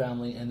whole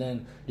family, and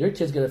then your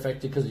kids get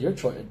affected because of your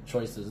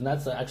choices, and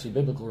that's actually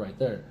biblical right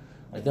there.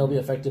 Like they'll be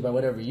affected by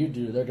whatever you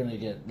do. They're going to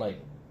get like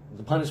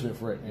the punishment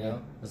for it. You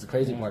know, that's the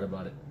crazy part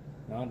about it.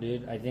 No,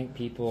 dude, I think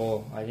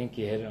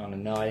you hit it on a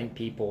no. I think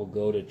people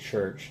go to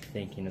church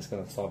thinking it's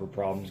going to solve your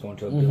problems. Going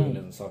to a building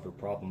doesn't solve your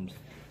problems.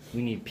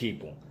 We need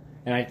people.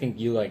 And I think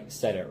you, like,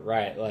 said it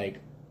right. Like,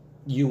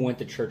 you went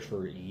to church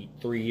for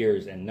 3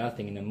 years and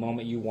nothing. And the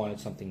moment you wanted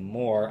something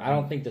more, I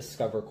don't think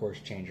Discover Course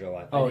changed your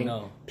life. I think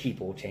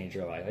people changed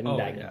your life. I think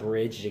that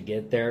bridge to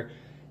get there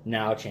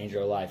now changed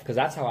your life. Because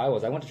that's how I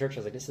was. I went to church, I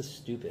was like, this is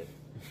stupid.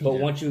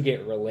 But once you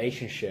get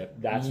relationship,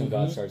 that's when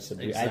God starts to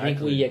do. Exactly. I think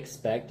we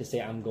expect to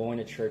say, I'm going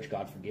to church,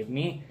 God forgive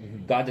me.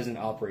 God doesn't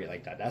operate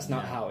like that. That's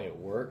not how it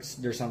works.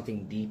 There's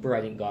something deeper.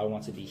 I think God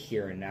wants to be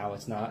here and now.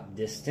 It's not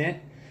distant.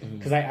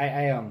 Because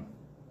I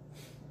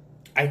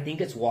think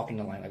it's walking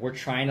the line. Like, we're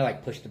trying to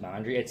like push the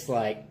boundary. It's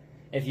like,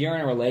 if you're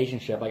in a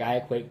relationship, like I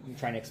equate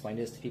trying to explain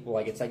this to people,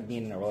 like it's like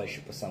being in a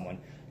relationship with someone.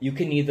 You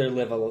can either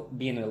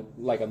be in a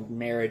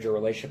marriage or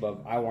relationship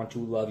of, I want to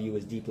love you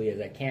as deeply as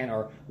I can,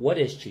 or what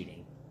is cheating?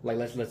 Like,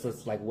 let's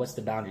like, what's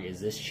the boundary? Is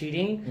this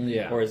cheating?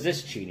 Or is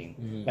this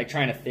cheating? Like,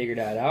 trying to figure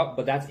that out,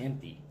 but that's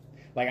empty.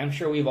 like, I'm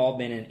sure we've all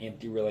been in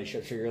empty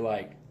relationships where you're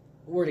like,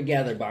 we're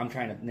together, but I'm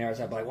trying to narrow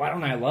this up. Like, why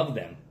don't I love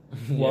them?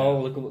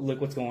 Well,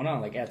 look what's going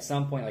on. Like, at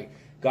some point, like,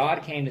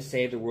 God came to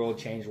save the world,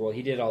 change the world.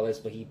 He did all this,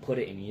 but he put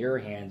it in your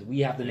hands.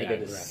 We have to make a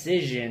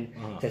decision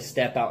to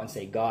step out and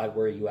say, God,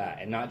 where are you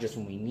at? And not just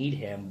when we need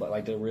him, but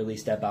like to really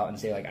step out and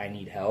say, like, I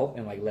need help,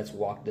 and like, let's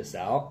walk this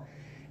out.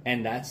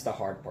 And that's the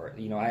hard part.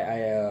 You know,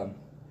 I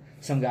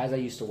some guys I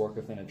used to work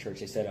with in a church,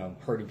 they said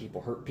hurting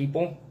people hurt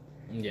people.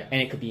 Yeah.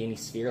 And it could be any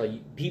sphere.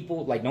 Like,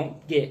 people, like,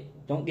 don't get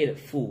it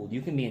fooled.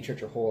 You can be in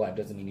church your whole life,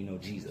 doesn't mean you know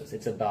Jesus.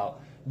 It's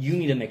about, you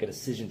need to make a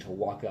decision to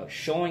walk out.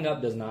 Showing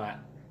up does not,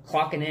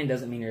 clocking in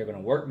doesn't mean you're going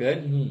to work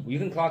good. You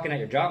can clock in at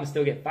your job and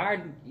still get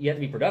fired. You have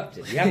to be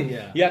productive. You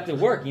have, you have to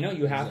work. You know,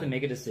 you have to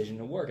make a decision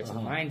to work. It's a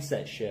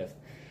mindset shift.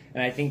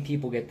 And I think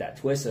people get that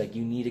twisted. Like,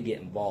 you need to get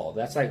involved.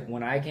 That's like,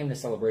 when I came to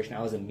Celebration,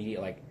 I was immediate,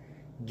 like,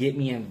 get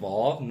me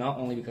involved, not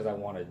only because I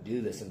want to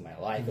do this in my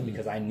life, but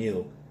because I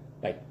knew,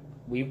 like,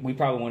 we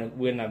probably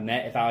wouldn't have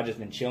met if I had just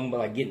been chilling, but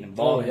like getting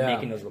involved and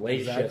making those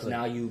relationships. Exactly.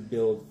 Now you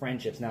build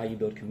friendships. Now you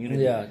build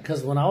community. Yeah,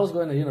 because when I was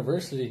going to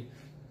university,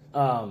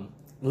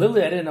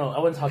 literally I didn't know. I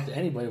wouldn't talk to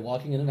anybody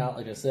walking in and out,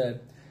 like I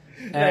said.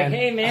 And, like,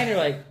 hey man, you're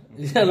like,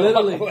 yeah,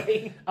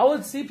 literally. I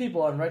would see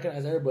people and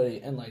recognize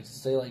everybody and like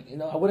say, like, you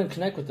know, I wouldn't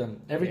connect with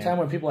them. Every time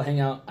when people hang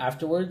out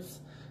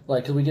afterwards,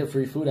 like, because we get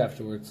free food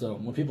afterwards, so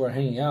when people are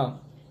hanging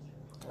out,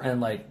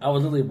 and like I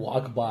would literally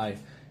walk by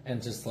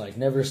and just like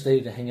never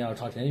stay to hang out or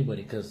talk to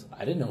anybody because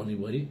I didn't know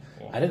anybody.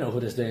 I didn't know who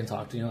to stay and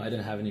talk to. You know, I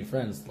didn't have any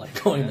friends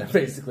like going there.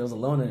 Basically, I was a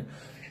loner,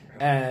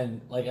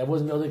 and like I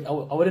wasn't really. I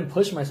wouldn't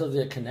push myself to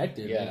get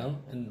connected. You know,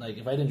 and like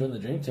if I didn't join the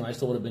dream team, I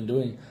still would have been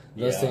doing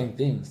the same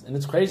things. And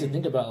it's crazy to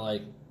think about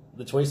like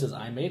the choices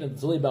I made.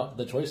 It's really about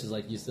the choices,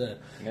 like you said.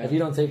 If you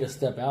don't take a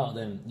step out,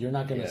 then you're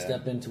not going to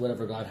step into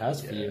whatever God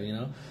has for you. You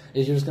know,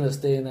 you're just going to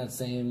stay in that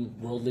same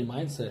worldly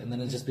mindset, and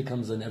then it just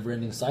becomes a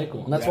never-ending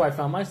cycle. And that's why I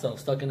found myself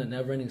stuck in a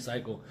never-ending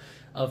cycle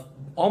of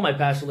all my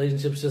past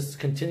relationships just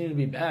continue to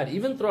be bad,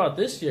 even throughout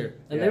this year.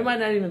 And they might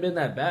not even been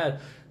that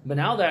bad, but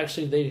now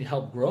they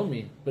help grow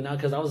me. But now,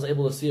 because I was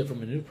able to see it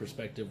from a new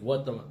perspective,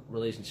 what the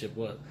relationship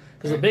was.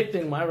 Because the big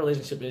thing, my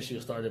relationship issue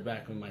started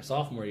back in my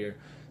sophomore year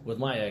with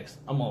my ex.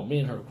 Me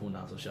and her are cool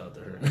now, so shout out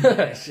to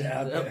her.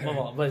 Shout out to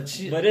her. But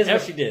this is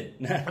what she did.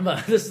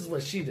 This is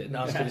what she did.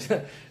 No, I'm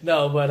kidding.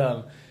 No,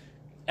 but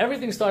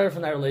everything started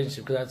from that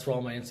relationship because that's where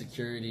all my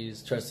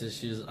insecurities, trust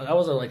issues. I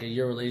was like a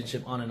year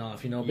relationship on and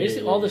off. You know,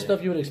 basically all the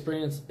stuff you would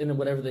experience in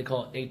whatever they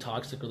call a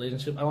toxic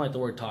relationship. I don't like the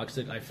word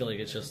toxic. I feel like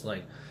it's just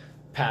like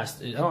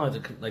past. I don't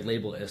like to like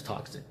label it as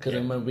toxic because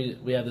when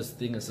we have this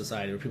thing in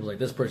society where people are like,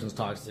 this person's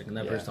toxic and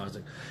that person's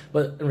toxic,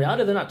 but in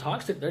reality they're not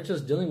toxic. They're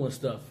just dealing with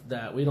stuff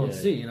that we don't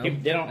see. You know,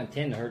 they don't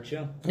intend to hurt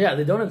you. Yeah,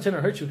 they don't intend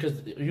to hurt you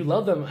because you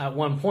love them at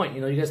one point.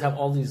 You know, you guys have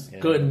all these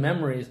good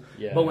memories,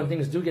 but when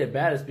things do get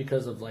bad, it's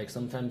because of like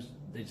sometimes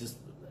they just.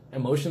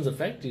 Emotions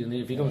affect you, and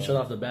if you don't shut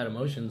off the bad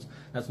emotions,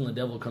 that's when the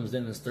devil comes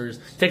in and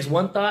takes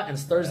one thought and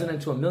stirs it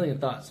into a million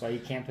thoughts. That's why you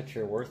can't put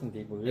your worth in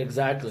people.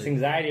 Exactly. It's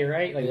anxiety,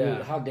 right? Like,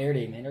 dude, how dare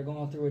they, man? They're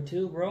going through it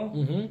too, bro.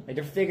 Like,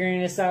 they're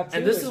figuring this out too.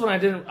 And this is when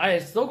I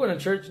still going to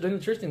church, doing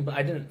the church thing, but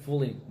I didn't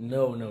fully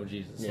know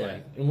Jesus.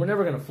 Like, and we're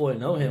never going to fully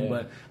know him,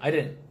 but I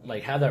didn't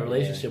like have that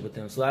relationship with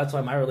him. So that's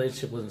why my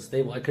relationship wasn't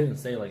stable. I couldn't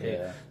say like,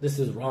 hey, this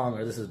is wrong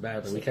or this is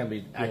bad. Like, we can't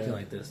be acting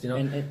like this, you know?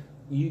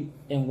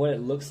 And what it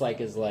looks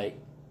like is like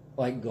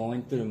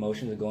going through the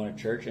motions of going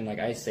to church, and like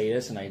I say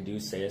this and I do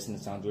say this and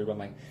it sounds weird, but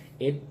I'm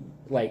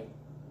like,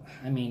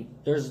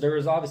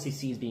 there's obviously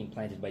seeds being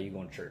planted by you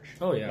going to church.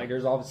 Oh yeah. Like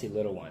there's obviously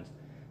little ones.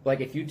 But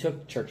like if you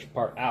took the church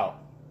part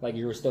out, like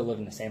you were still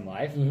living the same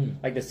life,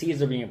 like the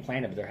seeds are being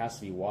planted, but there has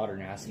to be water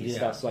and there has to be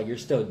stuff. So like you're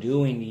still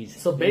doing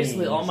these. So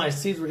basically all my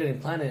seeds were getting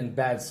planted in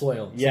bad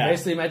soil. So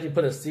basically imagine you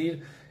put a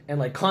seed and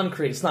like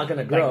concrete, it's not going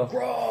to grow. Like,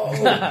 grow!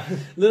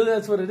 Literally,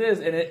 that's what it is.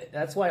 And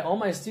that's why all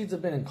my seeds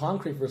have been in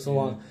concrete for so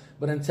long.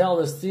 But until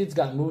the seeds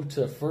got moved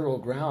to fertile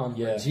ground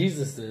where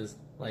Jesus is,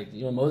 like,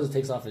 you know, Moses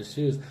takes off his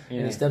shoes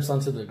and he steps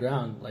onto the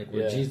ground, like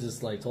where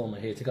Jesus like told him,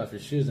 like, hey, take off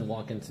your shoes and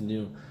walk into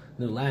new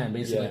land,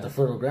 basically like the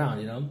fertile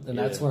ground, you know? And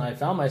that's when I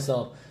found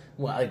myself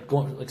like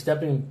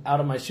stepping out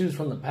of my shoes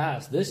from the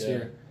past this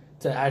year.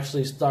 To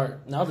actually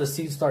start, now the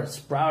seeds start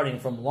sprouting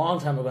from a long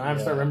time ago. And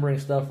I start remembering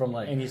stuff from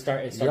like, and it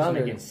starts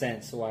making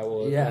sense why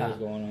what was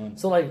going on.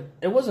 So like,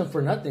 it wasn't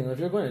for nothing. If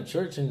you're going to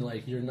church and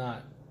like you're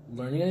not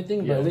learning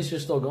anything, but at least you're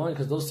still going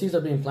because those seeds are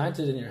being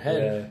planted in your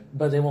head,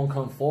 but they won't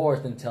come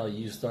forth until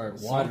you start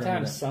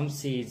watering.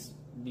 Sometimes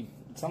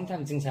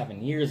things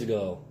happen years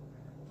ago.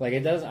 Like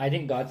it does. I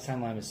think God's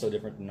timeline is so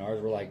different than ours.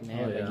 We're like,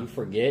 man, like you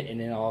forget, and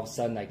then all of a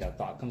sudden, like that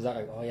thought comes out,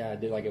 like, oh yeah, I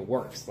did. Like it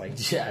works. Like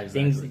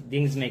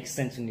things make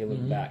sense when you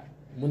look back.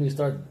 When you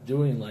start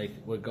doing like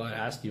what God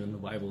asked you in the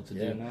Bible to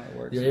do, it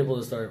works. You're able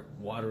to start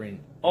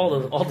watering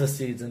all the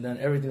seeds, and then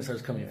everything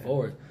starts coming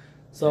forward.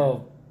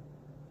 So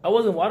I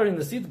wasn't watering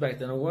the seeds back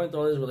then. I'm going through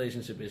all these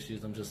relationship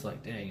issues. I'm just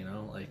like, dang, you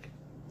know, like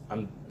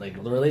I'm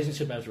like the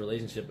relationship after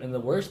relationship, and the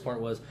worst part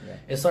was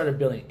it started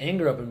building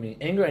anger up in me.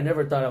 Anger I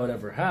never thought I would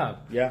ever have.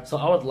 Yeah. So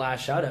I would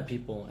lash out at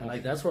people, and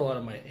like that's where a lot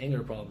of my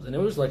anger problems. And it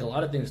was like a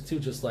lot of things too,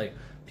 just like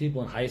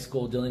people in high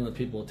school dealing with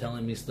people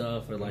telling me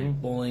stuff or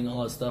like bullying,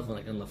 all that stuff, and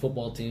like on the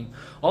football team,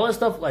 all that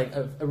stuff. Like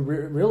I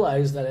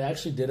realized that it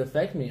actually did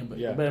affect me.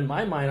 But in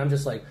my mind, I'm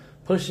just like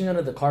pushing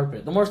under the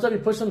carpet. The more stuff you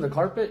push under the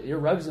carpet, your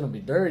rug's gonna be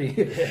dirty.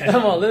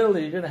 Well,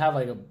 literally, you're gonna have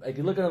like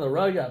you look under the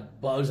rug, you have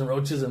bugs and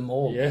roaches and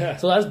mold. Yeah.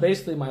 So that's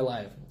basically my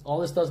life. All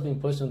this stuff's being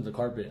pushed under the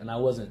carpet, and I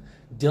wasn't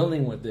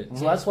dealing with it.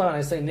 So that's why when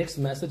I say Nick's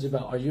message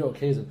about "Are you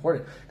okay?" is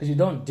important, because you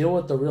don't deal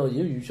with the real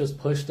you. You just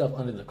push stuff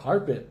under the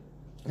carpet.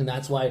 And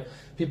that's why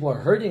people are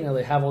hurting, or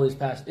they have all these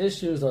past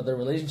issues, or their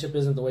relationship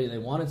isn't the way they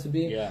want it to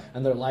be,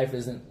 and their life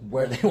isn't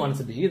where they want it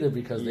to be either,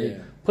 because they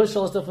push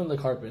all the stuff under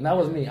the carpet. And that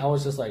was me. I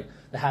was just like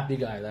the happy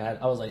guy.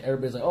 I was like,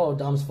 everybody's like, oh,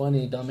 Dom's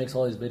funny. Dom makes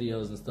all these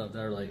videos and stuff.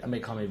 They're like, I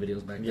make comedy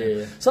videos back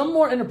then. Some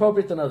more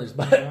inappropriate than others,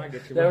 but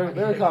they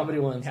were comedy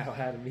ones. How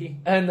had it be?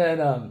 And then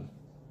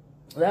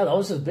that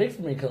was just big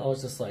for me, because I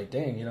was just like,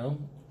 dang, you know.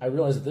 I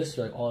realized that this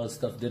year, like, all that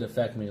stuff did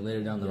affect me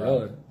later down the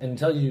road. And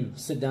until you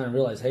sit down and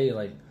realize, hey,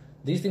 like,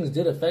 these things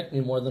did affect me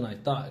more than I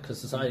thought,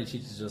 because society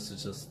teaches us to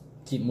just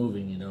keep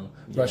moving, you know,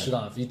 brush it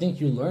off. You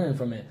think you learn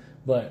from it,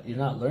 but you're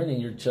not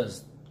learning. You're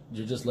just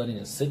letting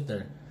it sit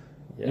there.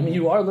 I mean,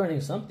 you are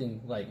learning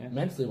something, like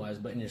mentally wise,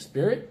 but in your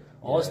spirit,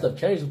 all this stuff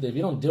carries with you. If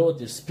you don't deal with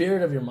your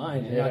spirit of your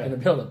mind, you're not going to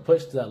be able to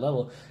push to that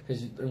level,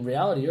 because in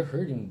reality, you're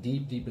hurting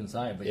deep, deep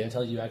inside. But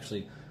until you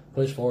actually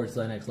push forward to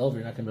the next level,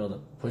 you're not going to be able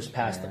to push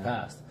past the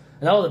past.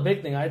 And that was a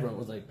big thing I wrote,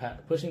 was like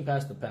pushing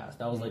past the past.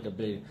 That was like a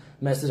big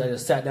message I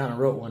just sat down and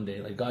wrote one day.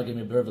 Like God gave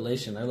me a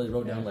revelation. I really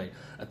wrote down like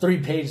a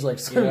 3-page like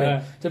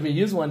sermon to be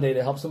used one day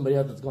to help somebody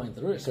out that's going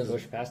through it.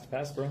 Push past the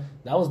past, bro.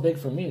 That was big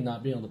for me,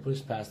 not being able to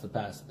push past the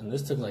past. And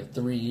this took like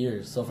 3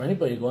 years. So for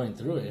anybody going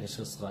through it, it's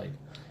just like,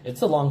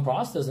 it's a long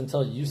process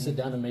until you sit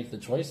down and make the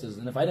choices.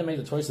 And if I didn't make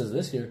the choices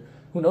this year,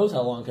 who knows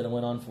how long it could have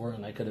went on for,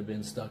 and I could have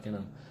been stuck in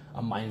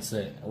a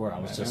mindset where I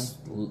was just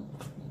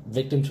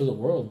victim to the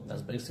world.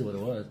 That's basically what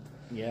it was.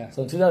 Yeah.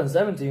 So in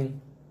 2017,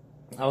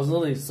 I was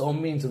literally so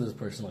mean to this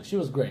person. Like, she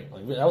was great.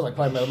 Like, that was like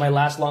probably my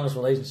last longest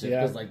relationship.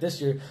 Because like this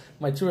year,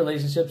 my 2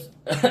 relationships,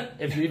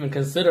 if you even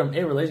consider them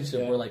a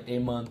relationship, were like a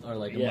month or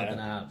like a month and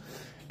a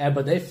half.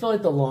 But they feel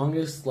like the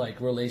longest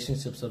like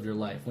relationships of your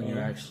life, when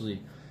you're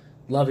actually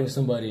loving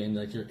somebody and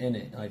like you're in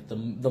it. Like the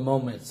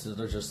moments,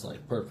 they're just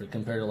like perfect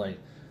compared to like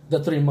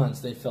the 3 months.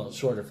 They felt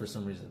shorter for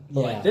some reason.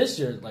 But like this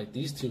year, like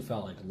these 2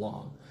 felt like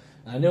long.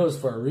 And I knew it was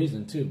for a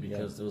reason too,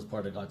 because it was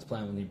part of God's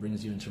plan when He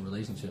brings you into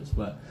relationships.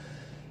 But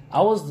I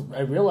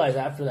realized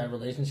after that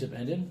relationship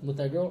ended with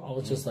that girl, I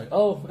was just like,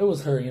 oh, it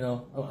was her, you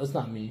know. Oh, it's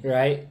not me,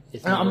 right?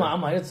 I'm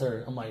like, it's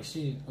her. I'm like,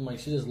 she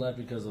just left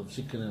because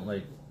she couldn't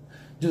like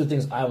do the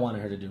things I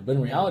wanted her to do. But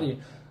in reality,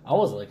 I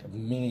was like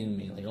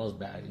mean, like I was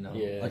bad, you know.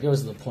 Like it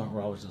was to the point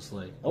where I was just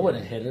like, I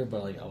wouldn't hit her,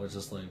 but like I was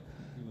just like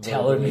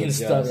tell her mean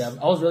stuff. Yeah,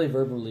 I was really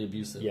verbally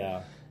abusive.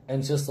 Yeah.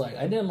 And just like,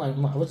 I didn't like,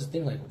 I was just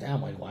thinking like,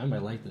 damn, like, why am I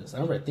like this? I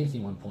remember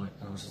thinking one point,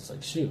 and I was just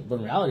like, shoot. But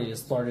in reality, it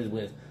started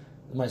with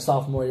my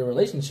sophomore year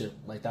relationship.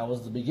 Like, that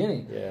was the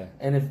beginning. Yeah.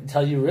 And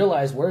until you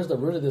realize where's the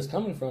root of this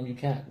coming from, you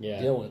can't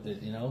deal with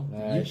it, you know?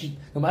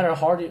 No matter how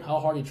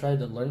hard you try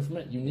to learn from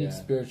it, you need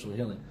spiritual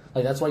healing.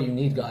 Like, that's why you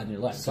need God in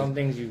your life. Some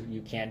things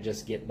you can't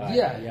just get by.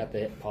 You have to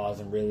hit pause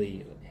and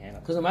really handle.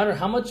 Because no matter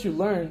how much you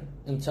learn,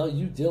 until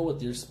you deal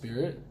with your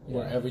spirit,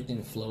 where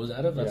everything flows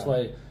out of, that's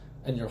why,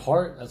 and your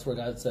heart, that's where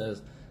God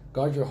says,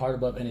 guard your heart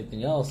above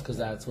anything else, because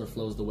that's where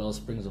flows the well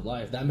springs of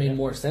life. That made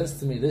more sense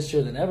to me this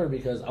year than ever,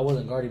 because I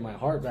wasn't guarding my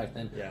heart back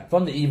then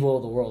from the evil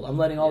of the world. I'm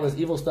letting all this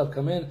evil stuff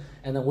come in,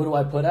 and then what do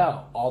I put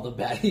out? All the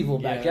bad evil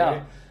back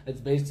out. It's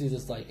basically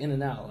just like in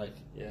and out. Like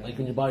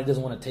when your body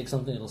doesn't want to take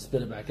something, it'll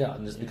spit it back out,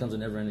 and it just becomes a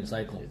never-ending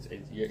cycle.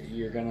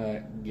 You're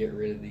gonna get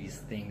rid of these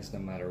things no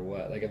matter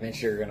what. Like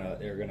eventually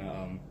they're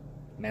gonna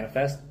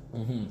manifest.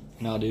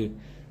 Mm-hmm. No, dude.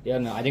 Yeah,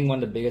 no. I think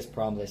one of the biggest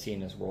problems I see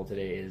in this world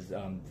today is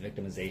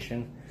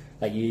victimization.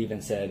 Like you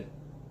even said,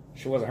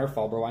 she wasn't her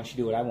fault, bro. Why didn't she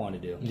do what I want to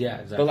do? Yeah,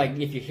 exactly. But like,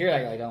 if you hear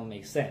that, like, that don't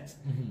make sense.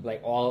 Mm-hmm.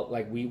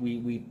 Like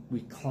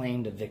we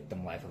claim the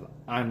victim life of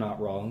I'm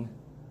not wrong,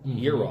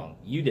 you're wrong.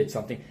 You did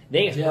something.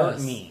 They hurt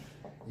me.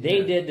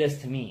 They did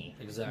this to me.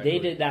 Exactly. They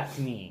did that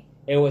to me.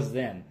 It was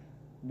them.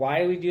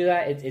 Why do we do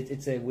that?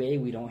 It's a way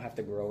we don't have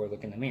to grow or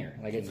look in the mirror.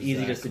 Like it's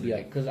easy just to be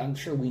like, because I'm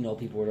sure we know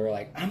people that are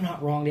like, I'm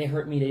not wrong. They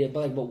hurt me. They did,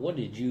 but what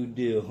did you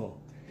do?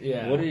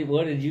 Yeah. What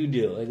did you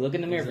do? Like look in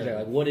the mirror for a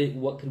second. Like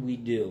what could we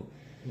do?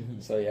 Mm-hmm.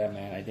 So yeah,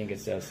 man, I think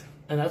it's just.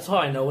 And that's how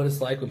I know what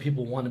it's like when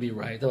people want to be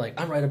right. They're like,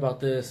 I'm right about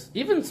this.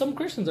 Even some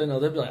Christians I know,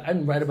 they'll be like,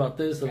 I'm right about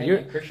this.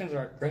 Christians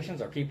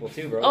are people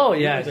too, bro. Oh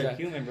yeah, Humans are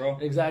human, bro.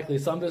 Exactly.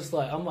 So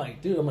I'm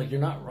like, dude,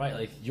 you're not right.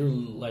 Like you're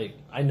like,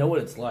 I know what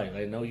it's like.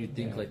 I know you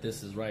think like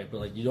this is right,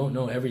 but like you don't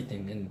know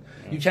everything, and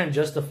you can't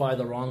justify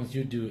the wrongs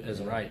you do as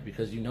right,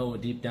 because you know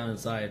deep down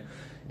inside.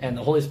 And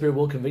the Holy Spirit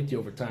will convict you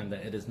over time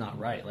that it is not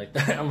right. Like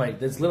that, I'm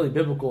like, it's literally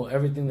biblical.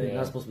 Everything that you're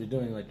not supposed to be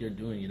doing, like you're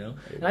doing, you know.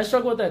 And I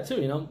struggle with that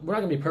too, you know. We're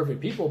not gonna be perfect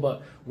people,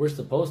 but we're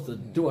supposed to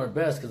do our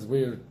best because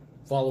we're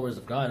followers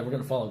of God, and we're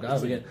going to follow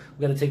God. We got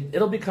to take.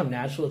 It'll become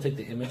natural to take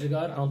the image of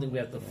God. I don't think we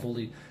have to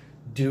fully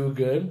do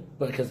good,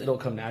 but because it'll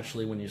come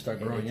naturally when you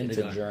start growing into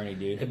God. It's a journey,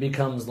 dude. It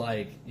becomes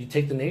like you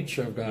take the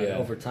nature of God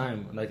over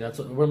time. Like that's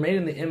what we're made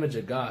in the image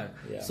of God.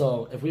 Yeah.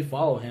 So if we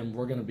follow Him,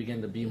 we're going to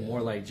begin to be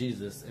more like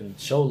Jesus and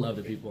show love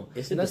to people.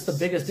 And that's the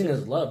biggest thing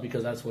is love,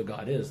 because that's what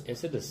God is.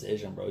 It's a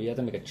decision, bro. You have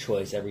to make a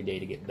choice every day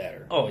to get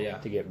better. Oh yeah,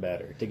 to get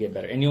better,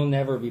 and you'll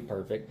never be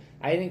perfect.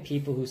 I think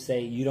people who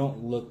say you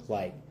don't look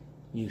like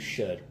you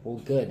should. Well,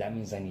 good. That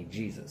means I need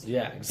Jesus.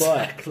 Yeah,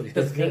 exactly. But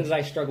the things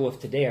I struggle with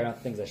today are not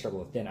the things I struggle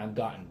with then. I've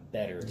gotten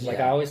better. Yeah. Like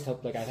I always tell,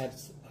 like I've had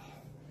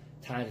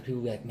times where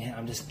people be like, man,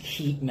 I'm just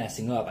keep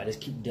messing up. I just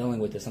keep dealing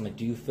with this. I'm like,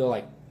 do you feel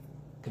like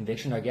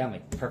conviction? Like, yeah. I'm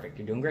like, perfect.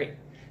 You're doing great.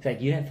 It's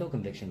like, you didn't feel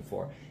conviction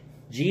before.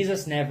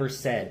 Jesus never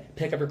said,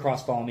 pick up your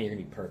cross, follow me, you're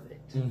going to be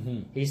perfect.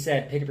 Mm-hmm. He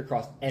said, pick up your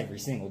cross every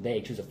single day.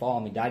 Choose to follow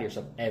me. Die to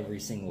yourself every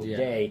single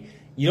day.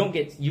 You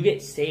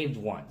get saved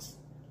once.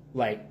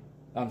 Like,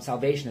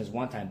 salvation is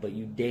one time, but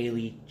you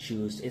daily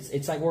choose.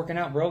 It's like working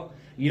out, bro.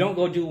 You don't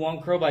go do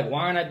one curl like,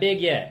 why aren't I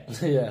big yet?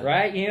 Yeah.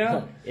 Right? You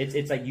know?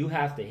 It's like you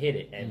have to hit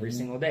it every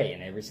single day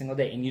and every single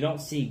day. And you don't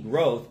see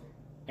growth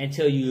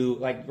until you,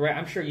 like, right?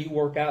 I'm sure you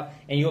work out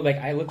and you'll be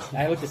like, I look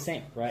the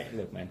same. Right?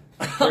 Look, man.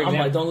 For example, I'm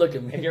like, don't look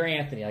at me. If you're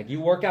Anthony, like,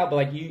 you work out, but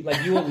like you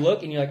will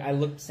look and you're like, I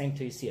look the same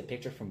till you see a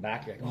picture from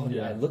back. You're like, oh,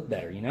 dude, I look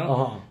better, you know?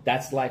 Uh-huh.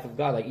 That's the life of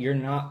God. Like, you're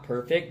not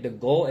perfect. The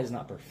goal is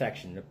not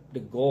perfection. The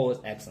goal is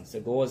excellence.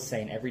 The goal is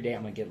saying every day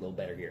I'm going to get a little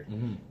better here.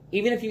 Mm-hmm.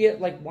 Even if you get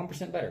like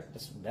 1% better,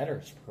 that's better.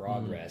 It's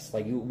progress. Mm-hmm.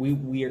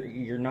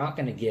 Like you're not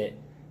going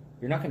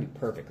to be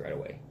perfect right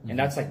away. And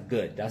that's like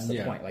good. That's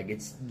the point. Like,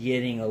 it's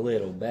getting a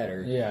little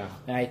better. Yeah.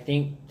 And I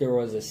think there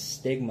was a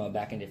stigma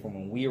back in the day from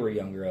when we were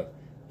younger of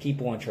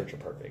people in church are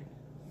perfect.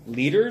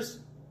 Leaders,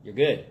 you're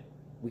good.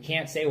 We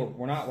can't say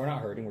we're not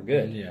hurting. We're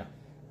good. Yeah.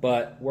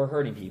 But we're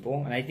hurting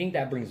people, and I think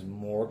that brings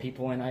more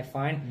people in. I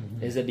find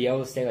is to be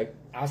able to say, like,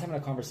 I was having a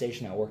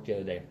conversation at work the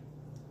other day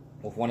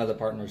with one of the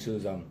partners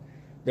who's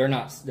they're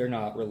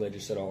not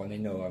religious at all, and they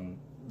know I'm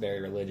very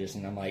religious,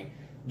 and I'm like,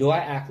 do I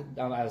act?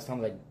 I was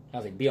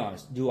like, be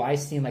honest. Do I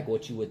seem like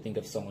what you would think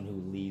of someone who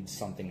leads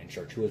something in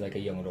church, who is like a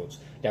young adults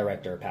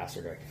director,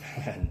 pastor?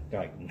 And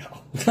they're like, no.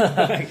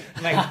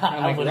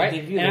 I'm like, right?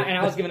 And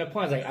I was giving a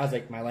point. I was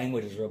like, my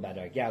language is real bad.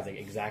 They're like, yeah. I was like,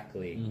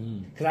 exactly.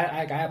 Because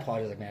I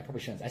apologize. Like, man, I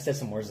probably shouldn't. I said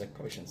some words like,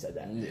 probably shouldn't have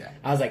said that. Yeah.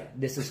 I was like,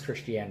 this is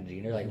Christianity,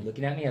 and they're like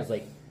looking at me. I was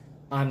like,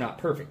 I'm not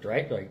perfect,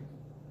 right? They're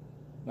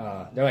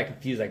like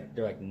confused. Like,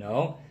 they're like,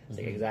 no. I was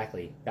like,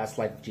 exactly. That's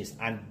life of Jesus.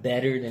 I'm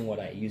better than what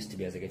I used to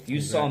be. I was like, if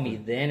you saw me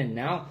then and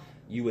now,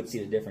 you would see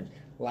the difference.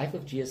 Life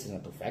with Jesus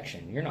isn't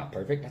perfection. You're not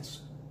perfect.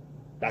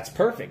 That's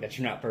perfect that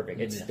you're not perfect.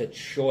 It's the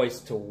choice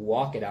to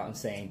walk it out and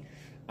saying,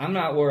 I'm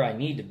not where I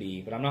need to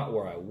be, but I'm not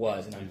where I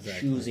was, and I'm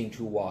choosing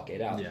to walk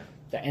it out. Yeah.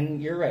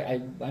 And you're right.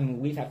 I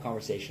mean, we've had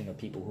conversation of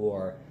people who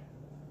are,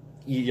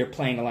 you're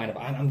playing the line of,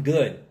 I'm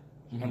good.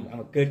 I'm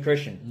a good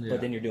Christian,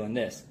 but then you're doing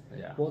this.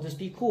 Yeah. Well, just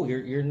be cool.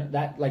 You're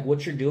that, like,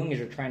 what you're doing is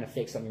you're trying to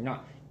fix something you're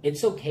not.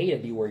 It's okay to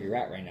be where you're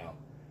at right now.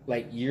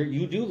 Like,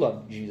 you do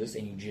love Jesus,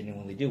 and you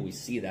genuinely do. We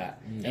see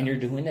that. Yeah. And you're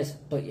doing this,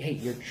 but hey,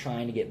 you're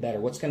trying to get better.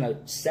 What's going to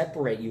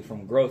separate you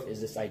from growth is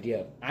this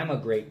idea of, I'm a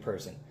great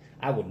person.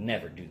 I would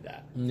never do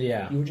that.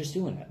 Yeah. You were just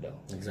doing that, though.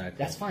 Exactly.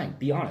 That's fine.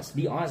 Be honest.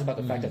 Be honest about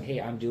the fact of,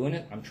 hey, I'm doing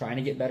it. I'm trying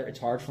to get better. It's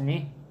hard for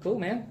me. Cool,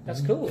 man.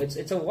 That's cool.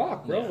 It's a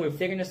walk, bro. Yeah. We're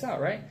figuring this out,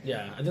 right?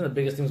 Yeah. I think the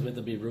biggest thing is we have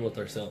to be real with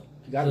ourselves.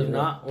 You gotta be real.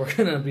 If not, we're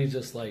going to be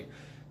just like,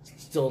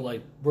 still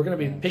like, we're going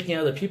to be picking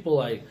other people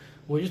like,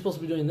 well, you're supposed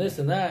to be doing this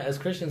and that as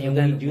Christians, and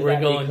then we're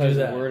going to do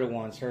that. We're the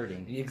ones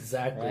hurting.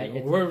 Exactly.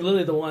 Right? We're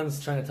literally the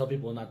ones trying to tell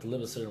people not to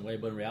live a certain way,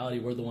 but in reality,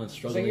 we're the ones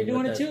struggling. So you're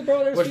doing it too,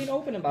 bro. They're being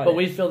open about it. But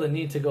we feel the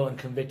need to go and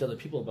convict other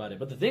people about it.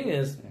 But the thing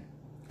is,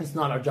 it's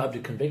not our job to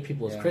convict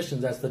people as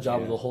Christians. That's the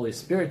job of the Holy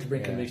Spirit to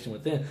bring conviction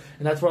within.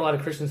 And that's where a lot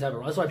of Christians have it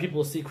wrong. That's why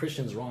people see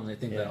Christians wrong. They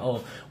think that,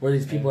 oh, we're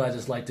these people that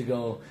just like to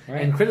go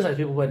and criticize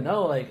people. But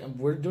no, like,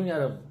 we're doing it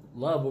out of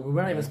love.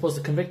 We're not even supposed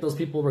to convict those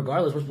people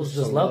regardless. We're supposed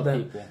to just love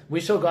them. People. We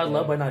show God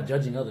love by not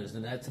judging others,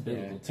 and that's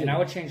biblical too. And I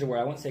would change the word.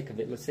 I wouldn't say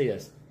convict. Let's say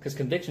this, because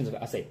convictions.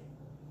 I say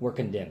we're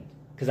condemned,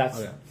 because that's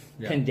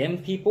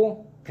condemned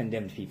people.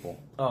 Condemned people.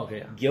 Oh, okay.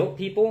 Yeah. Guilt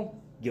people.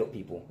 Guilt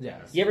people. Yeah.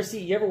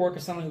 You ever work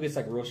with someone who gets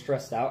like real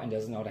stressed out and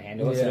doesn't know how to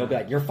handle it? So they'll be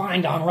like, "You're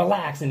fine, Don.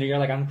 Relax," and you're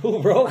like, "I'm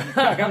cool, bro.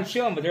 Like, I'm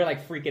chilling," but they're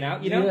like freaking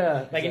out, you know? Yeah.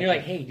 Like, exactly. And you're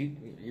like, "Hey, dude,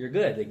 you're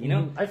good." Like, you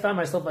know. I find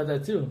myself like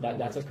that too.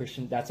 That's what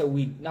Christian. That's what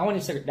we. I want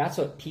to say. That's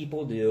what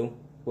people do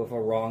with a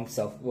wrong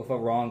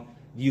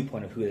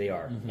viewpoint of who they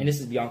are. And this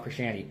is beyond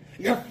Christianity.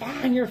 You're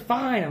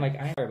fine. I'm like,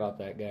 I'm sorry about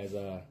that, guys.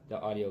 The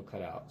audio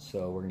cut out,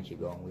 so we're gonna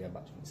keep going. We have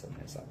about 27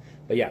 minutes left.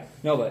 But yeah,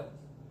 no, but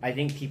I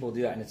think people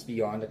do that, and it's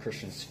beyond the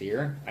Christian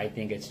sphere. I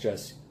think it's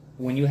just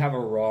when you have a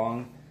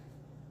wrong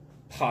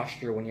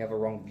posture, when you have a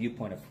wrong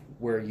viewpoint of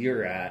where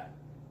you're at,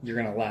 you're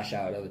gonna lash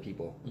out at other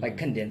people, like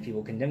condemn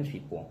people,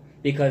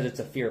 because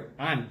it's a fear of,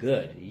 I'm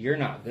good, you're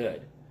not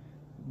good.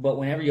 But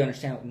whenever you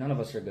understand, none of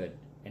us are good.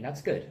 And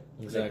that's good.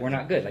 Exactly. Like, we're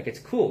not good. Like, it's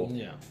cool.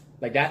 Yeah.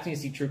 Like, that's when you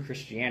see true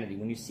Christianity.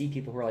 When you see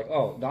people who are like,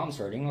 oh, Dom's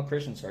hurting, well,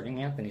 Christian's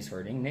hurting, Anthony's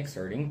hurting, Nick's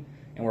hurting,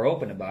 and we're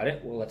open about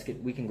it. Well,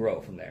 we can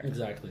grow from there.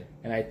 Exactly.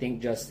 And I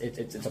think just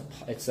it's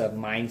a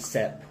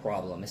mindset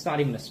problem. It's not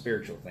even a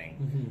spiritual thing.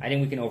 Mm-hmm. I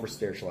think we can over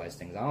spiritualize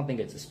things. I don't think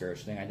it's a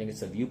spiritual thing. I think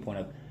it's a viewpoint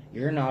of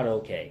you're not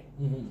okay.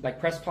 Mm-hmm. Like,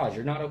 press pause.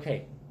 You're not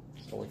okay.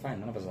 It's totally fine.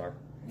 None of us are.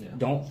 Yeah.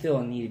 Don't feel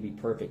a need to be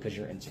perfect because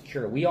you're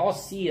insecure. We all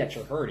see that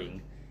you're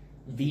hurting.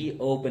 Be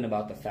open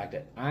about the fact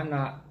that I'm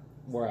not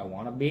where I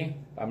want to be.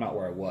 I'm not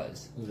where I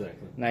was.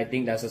 Exactly. And I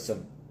think that's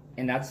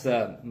that's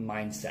a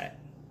mindset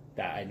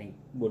that I think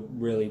would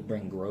really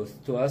bring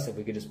growth to us if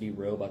we could just be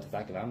real about the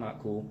fact that I'm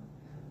not cool.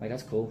 Like,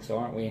 that's cool. So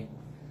aren't we?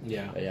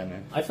 Yeah. But yeah,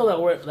 man. I feel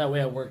that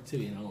way at work too.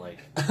 You know, like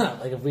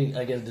like if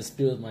I get a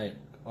dispute with my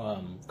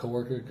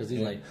coworker because he's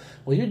like,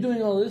 well, you're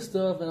doing all this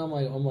stuff, and I'm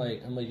like,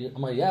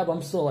 yeah, but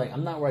I'm still like,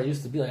 I'm not where I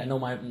used to be. Like, I know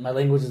my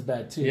language is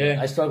bad too. Yeah.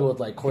 I struggle with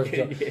like coarse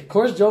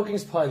joking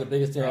is probably the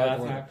biggest thing.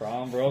 That's my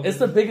problem, bro. It's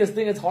the biggest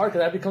thing. It's hard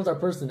because that becomes our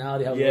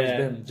personality. How we've always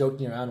been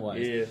joking around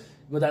wise. Yeah.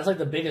 But that's like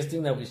the biggest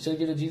thing that we should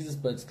give to Jesus,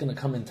 but it's going to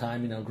come in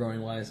time, you know, growing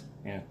wise.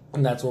 Yeah.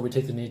 And that's where we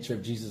take the nature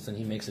of Jesus and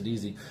he makes it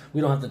easy. We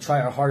don't have to try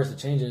our hardest to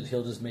change it.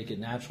 He'll just make it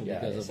natural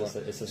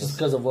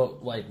because of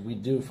what like we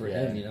do for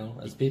him, you know,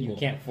 as people. You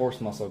can't force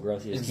muscle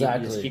growth. You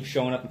just keep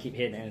showing up and keep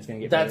hitting it and it's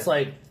going to get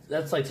better.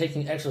 That's like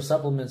taking extra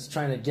supplements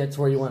trying to get to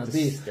where you want to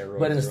be.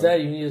 But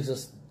instead you need to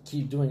just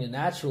keep doing it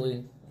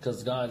naturally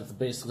because God is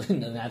basically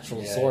the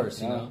natural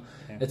source, you know.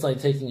 Yeah. It's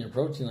like taking your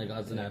protein, like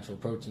God's the natural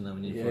protein that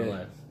we need for our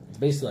life. It's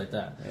basically like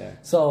that. Yeah.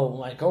 So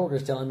my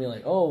coworker's telling me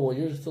like, oh, well,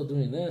 you're still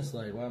doing this.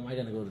 Like, why am I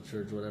gonna go to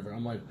church or whatever?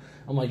 I'm like,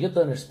 you have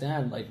to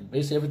understand, like,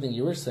 basically everything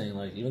you were saying.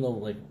 Like, even though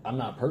like I'm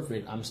not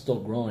perfect, I'm still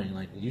growing.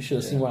 Like, you should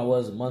have seen where I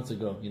was months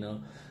ago. You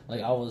know,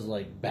 like I was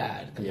like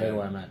bad compared to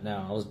where I'm at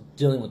now. I was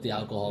dealing with the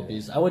alcohol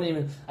piece. I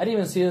didn't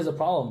even see it as a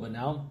problem, but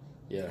now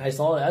I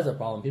saw it as a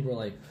problem. People are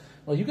like,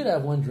 well, you could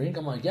have one drink.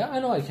 I'm like, yeah,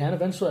 I know I can.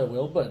 Eventually I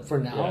will. But for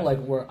now,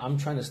 like, where I'm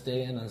trying to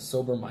stay in a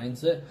sober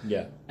mindset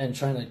and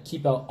trying to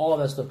keep out all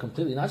of that stuff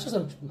completely. Not just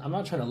I'm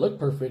not trying to look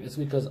perfect. It's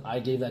because I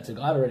gave that to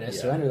God already. I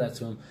surrender that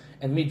to him.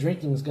 And me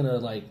drinking is going to,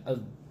 like,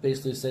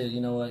 basically say,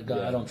 you know what,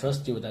 God, I don't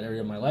trust you with that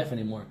area of my life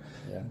anymore.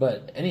 Yeah.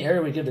 But any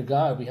area we give to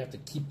God, we have to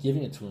keep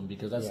giving it to him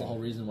because that's the whole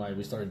reason why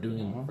we started doing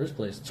it in the first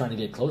place, trying to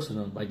get closer to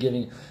him by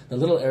giving the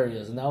little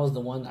areas. And that was the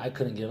one I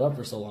couldn't give up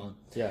for so long.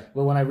 Yeah.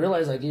 But when I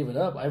realized I gave it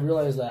up, I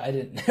realized that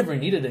I never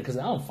needed it because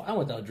I'm fine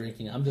without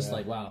drinking. I'm just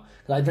like, wow.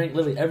 Because I drank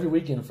literally every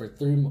weekend for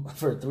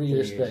 3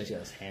 years straight.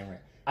 Just hammer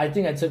it. I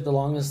think I took the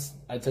longest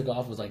I took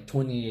off was like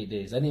 28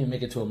 days. I didn't even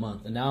make it to a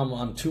month. And now I'm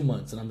on 2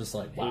 months. And I'm just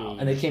like, wow.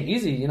 And it came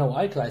easy. You know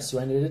why? Because I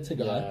surrendered it to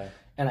God. Yeah.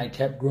 And I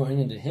kept growing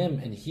into him.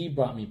 And he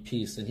brought me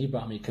peace. And he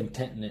brought me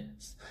contentment.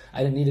 I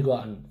didn't need to go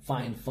out and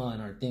find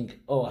fun or think,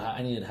 oh,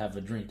 I need to have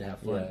a drink to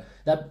have fun.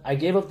 Yeah. I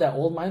gave up that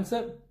old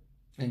mindset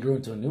and grew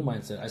into a new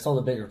mindset. I saw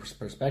the bigger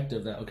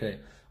perspective that, okay,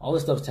 all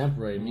this stuff's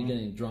temporary. Me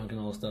getting drunk and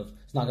all this stuff,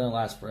 it's not going to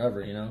last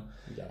forever, you know?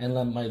 Yeah. And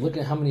look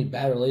at how many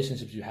bad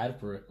relationships you had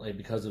for it, like,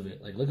 because of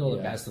it. Like, look at all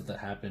the bad stuff that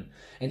happened.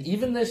 And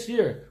even this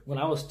year, when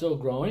I was still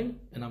growing,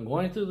 and I'm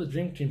going through the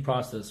drinking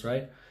process,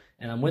 right?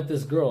 And I'm with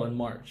this girl in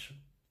March.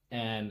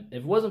 And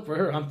if it wasn't for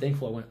her, I'm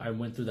thankful I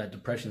went through that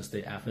depression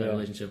state after that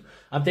relationship.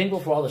 I'm thankful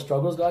for all the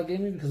struggles God gave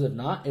me because if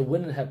not, it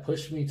wouldn't have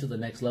pushed me to the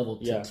next level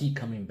to keep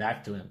coming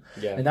back to him.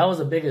 Yeah. And that was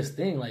the biggest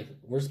thing. Like,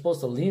 we're supposed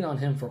to lean on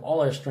him for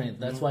all our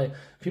strength. That's why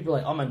people are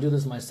like, oh, I'm going to do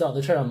this myself.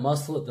 They try to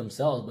muscle it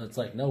themselves, but it's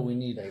like, no, we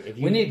need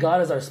God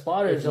as our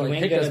spotter to like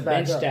pick us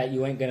back up.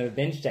 You ain't going to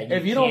bench that.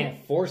 You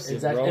can't force it,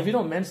 bro. If you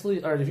don't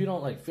mentally, or if you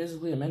don't like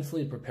physically and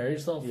mentally prepare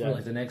yourself for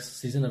like the next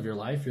season of your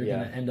life, you're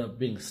going to end up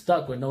being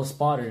stuck with no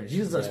spotter.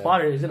 Jesus is our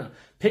spotter. He's going to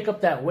pick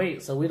up that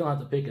weight so we don't have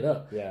to pick it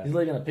up. Yeah. He's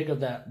really going to pick up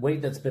that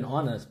weight that's been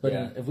on us. But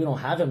if we don't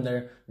have him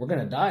there, we're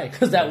going to die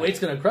because that weight's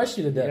going to crush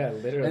you to death. Yeah,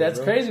 literally. And that's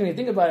crazy when you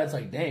think about it. It's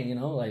like, dang, you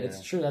know, like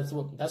it's true. That's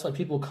why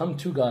people come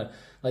to God.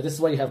 Like, this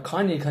is why you have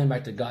Kanye coming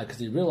back to God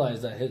because he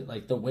realized that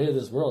like the way of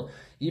this world,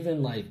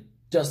 even like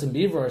Justin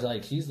Bieber is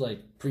like, he's like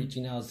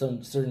preaching out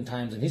some certain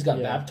times and he's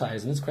got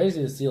baptized. And it's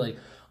crazy to see like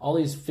all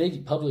these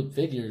public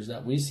figures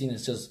that we've seen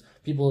as just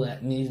people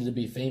that needed to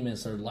be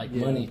famous or like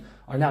money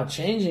are now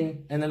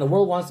changing, and then the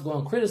world wants to go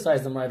and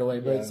criticize them right away.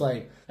 But it's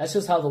like, that's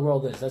just how the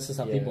world is. That's just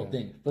how people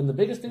think. But the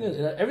biggest thing is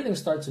everything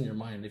starts in your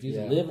mind. If you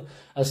live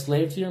a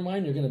slave to your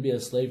mind, you're going to be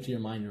a slave to your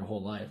mind your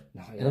whole life.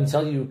 And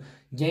until you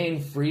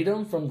gain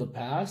freedom from the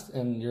past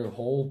and your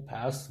whole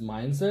past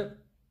mindset,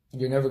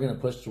 you're never going to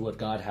push to what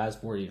God has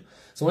for you.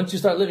 So once you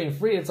start living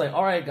free, it's like,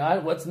 all right,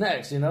 God, what's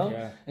next, you know?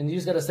 Yeah. And you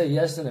just got to say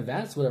yes in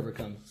advance, whatever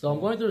comes. So I'm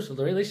going through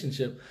the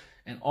relationship,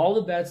 and all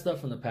the bad stuff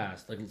from the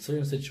past, like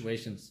certain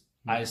situations,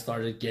 I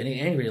started getting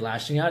angry,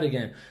 lashing out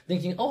again,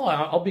 thinking, oh,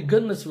 I'll be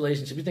good in this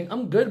relationship. You think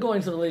I'm good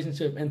going to the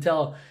relationship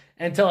until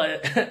until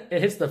it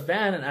hits the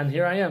fan, and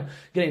here I am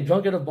getting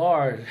drunk at a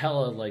bar,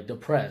 hella like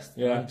depressed.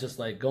 Yeah. I'm just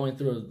like going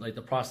through like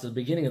the process, the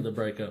beginning of the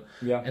breakup.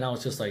 Yeah. And I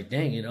was just like,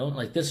 dang, you know,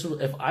 like this.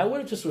 If I would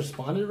have just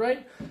responded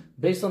right,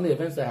 based on the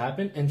events that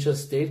happened, and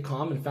just stayed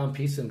calm and found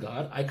peace in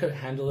God, I could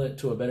handle it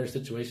to a better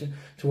situation,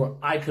 to where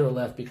I could have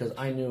left because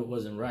I knew it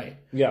wasn't right.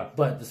 Yeah.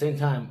 But at the same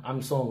time,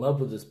 I'm so in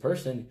love with this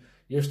person.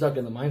 You're stuck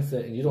in the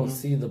mindset, and you don't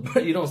see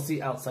you don't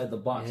see outside the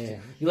box. Yeah.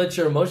 You let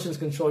your emotions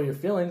control your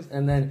feelings,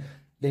 and then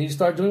you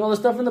start doing all the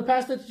stuff in the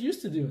past that you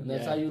used to do, and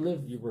that's how you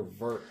live. You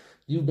revert.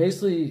 You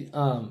basically,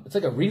 it's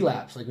like a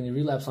relapse. Like when you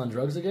relapse on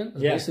drugs again,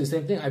 it's basically the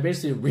same thing. I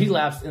basically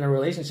relapsed in a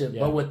relationship,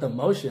 but with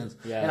emotions,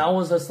 and I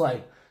was just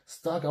like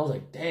stuck. I was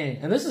like, dang.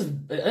 And this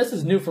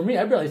is new for me.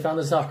 I barely found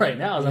this out right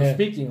now as I'm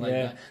speaking.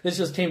 Like this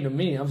just came to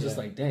me. I was just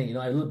like, dang. You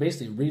know, I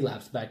basically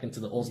relapsed back into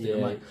the old state of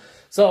mind.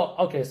 So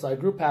so I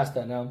grew past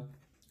that now.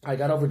 I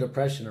got over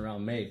depression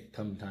around May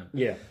coming time.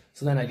 Yeah.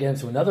 So then I get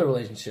into another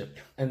relationship,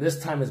 and this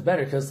time it's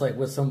better because like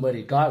with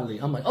somebody godly.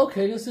 I'm like,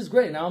 okay, this is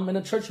great. Now I'm in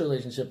a church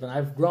relationship, and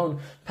I've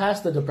grown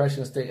past the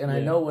depression state, and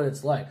I know what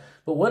it's like.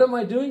 But what am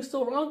I doing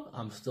still wrong?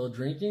 I'm still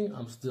drinking.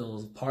 I'm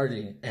still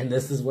partying, and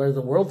this is where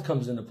the world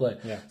comes into play.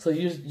 Yeah. So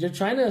you're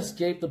trying to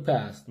escape the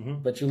past,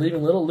 but you're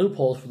leaving little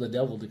loopholes for the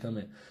devil to come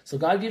in. So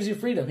God gives you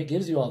freedom. He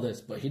gives you all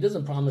this, but He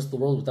doesn't promise the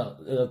world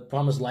without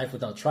promise life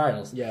without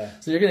trials. Yeah.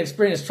 So you're gonna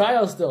experience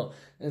trials still,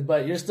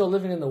 but you're still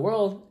living in the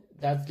world.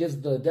 That gives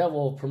the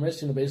devil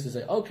permission to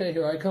basically say, okay,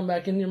 here I come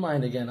back in your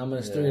mind again. I'm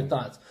going to stir your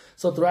thoughts.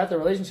 So throughout the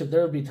relationship,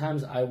 there would be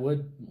times I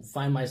would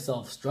find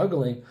myself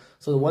struggling.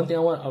 So the one thing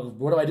what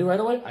do I do right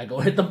away? I go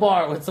hit the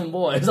bar with some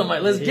boys. I'm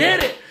like, let's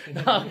get it.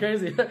 No,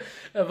 crazy.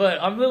 But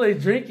I'm literally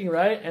drinking,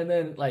 right? And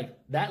then like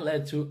that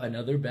led to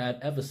another bad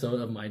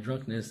episode of my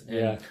drunkenness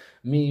and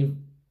me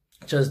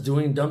just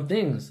doing dumb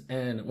things.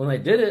 And when I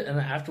did it, and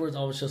afterwards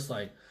I was just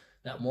like,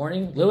 that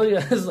morning, literally,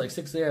 it was like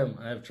 6 a.m.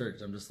 I have church.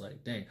 I'm just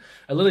like, dang.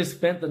 I literally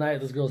spent the night at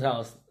this girl's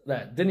house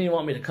that didn't even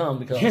want me to come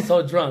because I was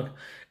so drunk.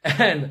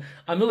 And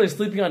I'm literally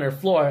sleeping on her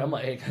floor. I'm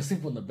like, hey, can I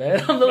sleep on the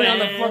bed? I'm literally on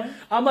the floor.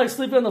 I'm like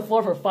sleeping on the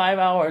floor for 5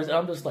 hours. And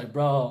I'm just like,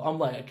 bro, I'm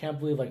like, I can't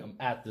believe like I'm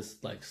at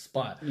this like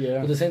spot. Yeah.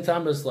 But at the same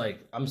time, it's like,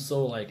 I'm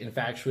so like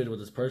infatuated with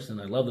this person.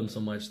 I love them so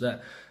much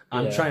that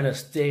I'm trying to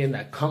stay in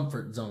that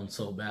comfort zone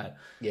so bad.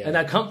 Yeah. And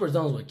that comfort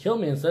zone is what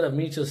killed me instead of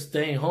me just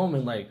staying home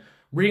and like,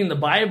 reading the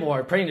Bible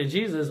or praying to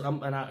Jesus,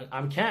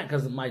 I can't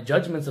because my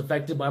judgment's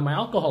affected by my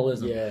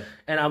alcoholism. Yeah.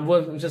 And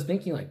I'm just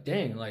thinking like,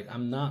 dang, like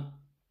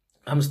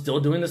I'm still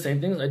doing the same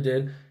things I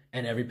did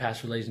in every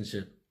past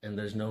relationship, and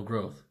there's no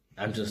growth.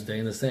 I'm just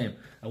staying the same.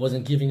 I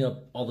wasn't giving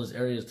up all those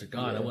areas to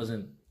God. I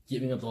wasn't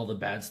giving up all the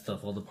bad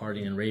stuff, all the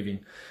partying and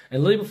raving.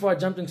 And literally before I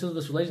jumped into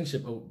this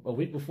relationship, a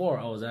week before,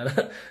 I was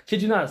at,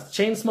 kid you not,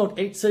 chain smoked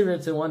 8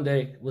 cigarettes in one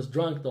day, was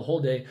drunk the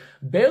whole day,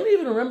 barely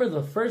even remember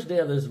the first day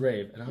of this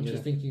rave. And I'm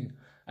just thinking,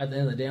 at the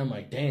end of the day, I'm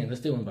like, dang, this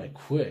day went by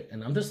quick.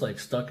 And I'm just like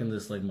stuck in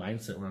this like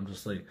mindset where I'm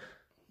just like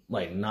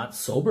not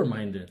sober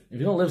minded. If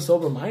you don't live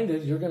sober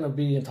minded, you're gonna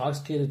be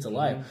intoxicated to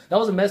life. That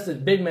was a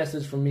big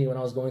message for me when I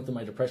was going through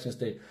my depression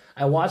state.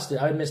 I watched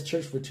it. I missed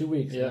church for 2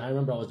 weeks, and I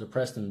remember I was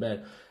depressed in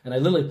bed, and I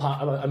literally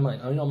I'm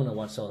like, I'm gonna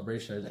watch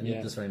Celebration. I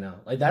need this right now.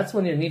 Like that's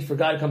when your need for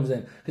God comes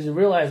in, because you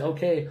realize,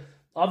 okay,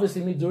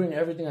 obviously me doing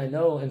everything I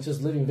know and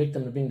just living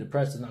victim to being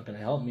depressed is not gonna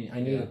help me.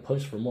 I need to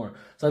push for more.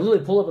 So I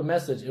literally pulled up a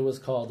message. It was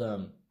called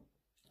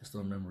I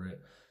still remember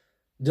it.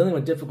 Dealing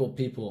with difficult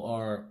people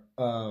are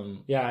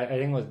I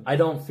think it was I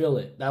don't feel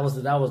it. That was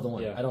the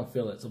one. I don't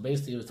feel it. So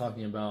basically, it was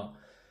talking about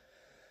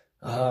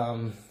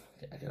I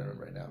can't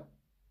remember right now.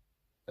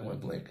 I went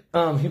blank.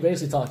 He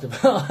basically talked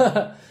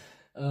about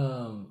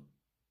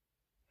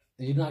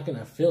you're not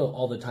gonna feel it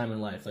all the time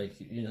in life. Like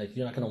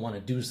you're not gonna want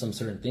to do some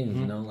certain things.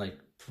 You know, like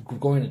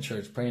going to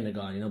church, praying to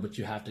God. You know, but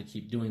you have to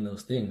keep doing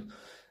those things.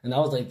 And that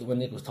was like what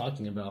Nick was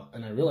talking about.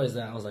 And I realized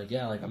that I was like,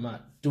 yeah, like I'm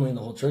not doing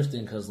the whole church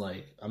thing because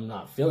like I'm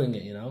not feeling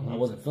it, you know? I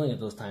wasn't feeling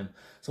it those times.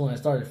 So when I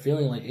started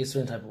feeling like a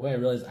certain type of way, I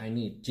realized I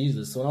need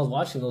Jesus. So when I was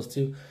watching those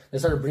two, they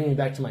started bringing me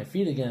back to my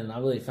feet again. And I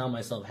really found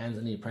myself hands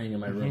and knees praying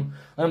in my room.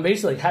 I'm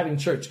basically like having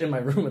church in my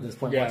room at this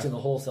point, watching the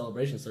whole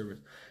celebration service.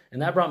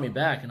 And that brought me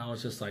back. And I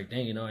was just like,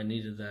 dang, you know, I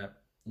needed that,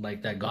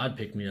 like that God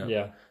picked me up.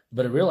 Yeah.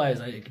 But I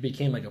realized it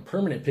became like a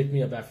permanent pick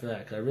me up after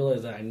that, because I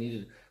realized that I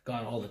needed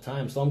God all the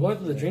time. So I'm going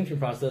through the drinking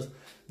process,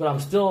 but I'm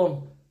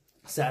still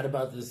sad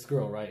about this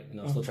girl, right? You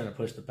know, still trying to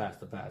push the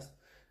past.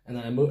 And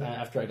then I moved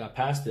after I got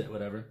past it,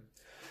 whatever.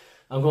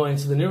 I'm going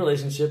to the new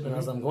relationship, and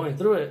as I'm going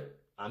through it,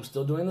 I'm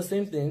still doing the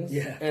same things.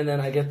 Yeah. And then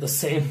I get the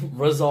same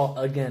result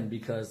again,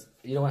 because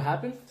you know what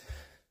happened?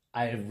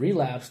 I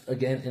relapsed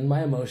again in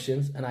my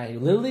emotions, and I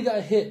literally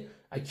got hit.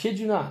 I kid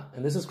you not,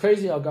 and this is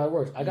crazy how God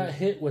works. I got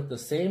hit with the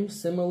same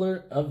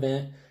similar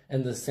event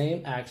and the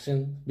same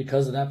action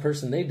because of that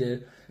person they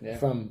did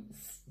from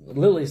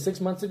literally 6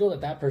 months ago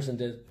that person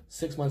did.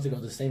 6 months ago,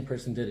 the same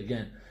person did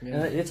again. Yeah.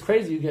 And it's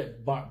crazy you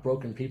get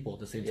broken people at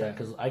the same time,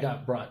 because I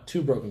got brought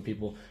 2 broken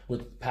people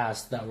with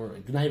pasts that were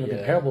not even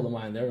comparable to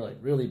mine. They were like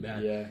really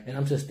bad. Yeah. And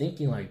I'm just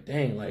thinking like,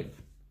 dang, like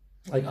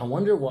I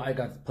wonder why I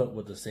got put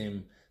with the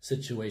same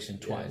situation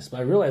twice.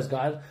 But I realized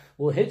God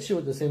will hit you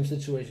with the same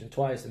situation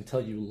twice until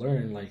you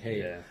learn, like,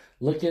 hey,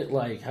 look at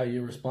like how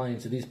you're responding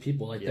to these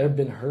people. Like they've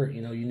been hurt,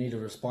 you know, you need to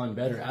respond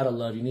better out of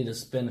love. You need to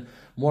spend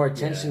more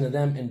attention to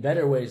them in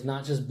better ways,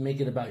 not just make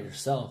it about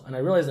yourself. And I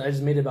realized I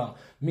just made it about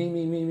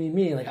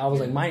me. Like I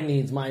was like my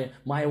needs, my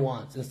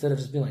wants, instead of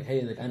just being like,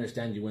 hey, like I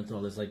understand you went through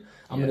all this. Like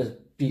I'm gonna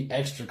be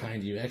extra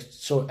kind to you,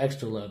 show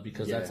extra love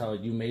because that's how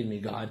you made me,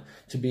 God,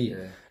 to be.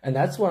 And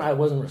that's when I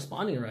wasn't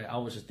responding right. I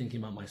was just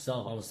thinking about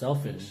myself. I was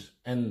selfish.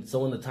 And so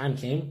when the time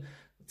came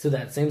to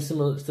that same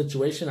similar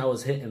situation I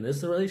was hit in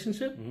this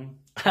relationship,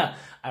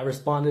 I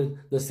responded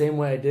the same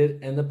way I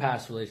did in the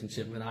past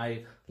relationship, and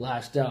I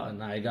lashed out,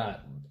 and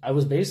I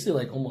was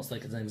basically like almost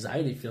like an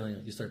anxiety feeling,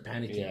 like you start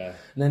panicking. And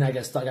then I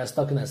got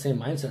stuck in that same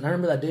mindset. And I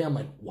remember that day, I'm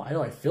like, why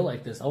do I feel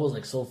like this? I was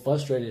like so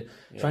frustrated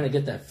trying to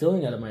get that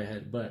feeling out of my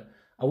head, but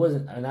I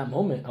wasn't, in that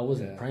moment, I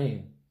wasn't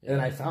praying.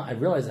 And I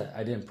realized that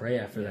I didn't pray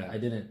after that. I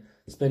didn't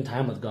spend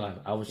time with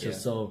God. I was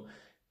just so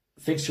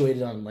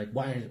fixated on like,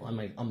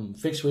 I'm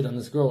fixated on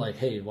this girl, like,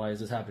 hey, why is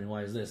this happening?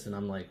 Why is this? And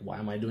I'm like, why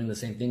am I doing the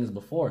same thing as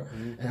before?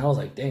 And I was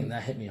like, dang,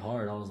 that hit me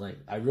hard. I was like,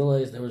 I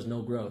realized there was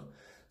no growth.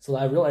 So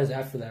I realized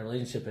after that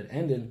relationship had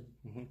ended,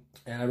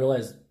 and I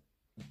realized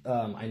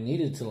I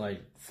needed to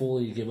like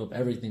fully give up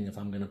everything if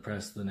I'm going to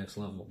press the next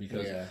level,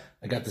 because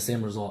I got the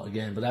same result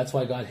again. But that's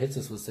why God hits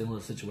us with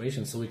similar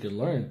situations, so we could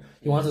learn.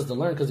 He wants us to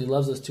learn because he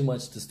loves us too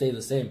much to stay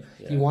the same.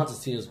 He wants us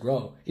to see us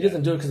grow. He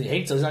doesn't do it because he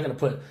hates us. He's not going to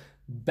put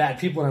bad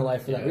people in our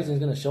life for that reason.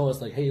 He's going to show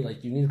us like, hey,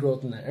 like you need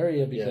growth in that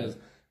area, because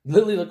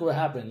literally look what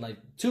happened. Like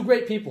two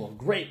great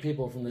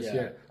people from this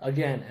year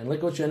again, and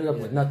look what you ended up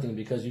with, nothing,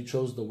 because you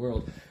chose the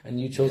world and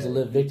you chose to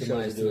live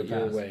victimized in the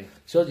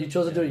past. You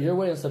chose to do it your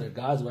way instead of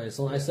God's way.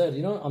 So when I said,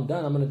 you know what, I'm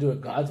done, I'm going to do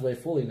it God's way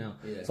fully now.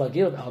 So I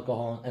gave up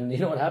alcohol, and you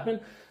know what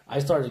happened? I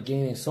started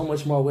gaining so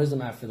much more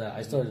wisdom after that.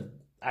 I started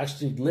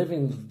actually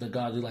living the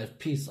godly life,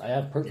 peace. I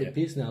have perfect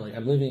peace now. Like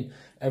I'm living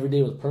every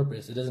day with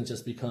purpose. It doesn't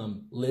just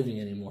become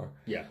living anymore.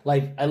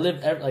 Like I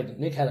live like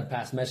Nick had a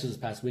past message this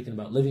past weekend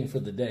about living for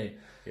the day.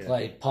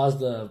 Like pause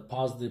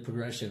the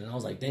progression. And I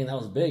was like, dang, that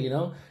was big, you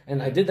know?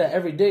 And I did that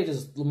every day.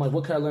 Just I'm like,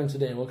 what could I learn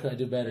today? What could I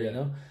do better? You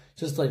know?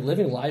 Just like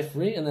living life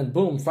free. And then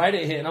boom,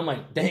 Friday hit, and I'm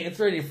like, dang, it's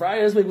already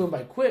Friday. This week went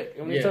by quick.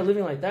 And when you start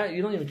living like that,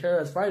 you don't even care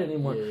that it's Friday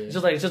anymore. It's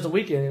just like, it's just a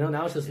weekend, you know?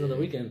 Now it's just another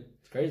weekend.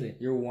 It's crazy.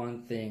 Your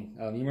one thing.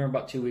 You remember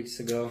about 2 weeks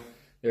ago,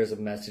 there's a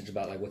message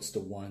about like, what's the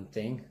one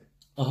thing?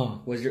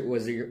 Was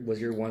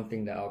your one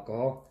thing the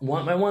alcohol?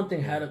 My one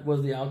thing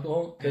was the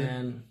alcohol,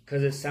 and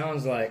because it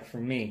sounds like, for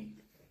me,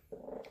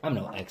 I'm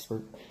no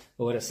expert,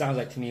 but what it sounds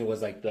like to me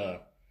was like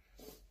the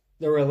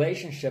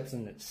relationships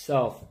in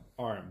itself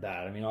aren't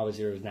bad. I mean,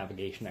 obviously there's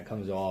navigation that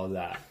comes with all of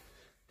that,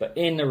 but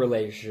in the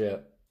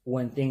relationship,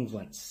 when things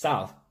went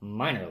south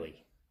minorly,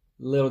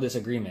 little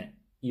disagreement,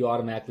 you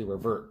automatically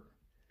revert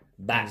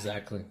back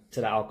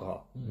to the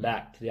alcohol,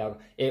 back to the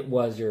alcohol. It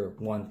was your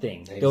one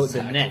thing.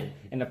 The net.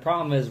 And the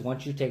problem is,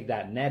 once you take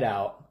that net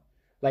out,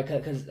 like,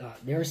 because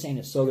they were saying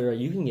it so good,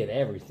 you can give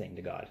everything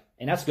to God.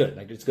 And that's good.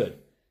 Like, it's good.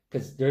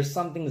 Because there's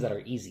some things that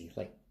are easy.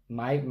 Like,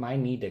 my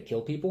need to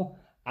kill people,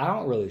 I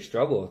don't really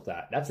struggle with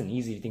that. That's an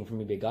easy thing for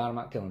me to be, God, I'm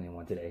not killing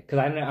anyone today. Because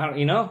I don't,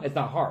 you know, it's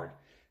not hard.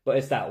 But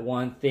it's that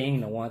one thing.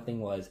 And the one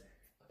thing was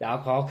the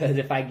alcohol. Because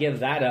if I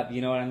give that up,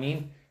 you know what I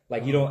mean?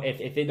 Like, you don't, if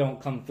it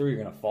don't come through,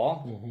 you're going to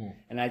fall.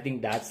 And I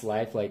think that's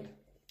life. Like,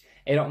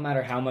 it don't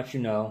matter how much you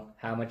know,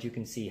 how much you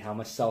can see, how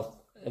much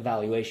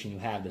self-evaluation you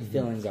have. The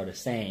feelings are the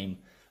same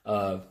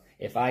of,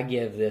 if I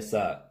give this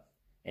up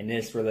and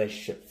this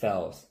relationship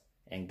fails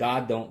and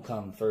God don't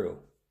come through,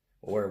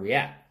 where are we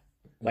at?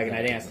 Like, and I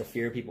think that's the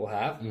fear people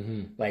have.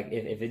 Like,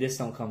 if it just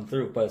don't come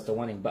through, but it's the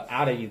one thing. But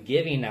out of you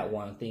giving that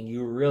one thing,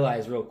 you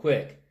realize real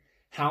quick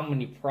how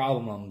many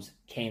problems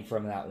came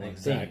from that one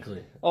thing.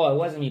 Oh, it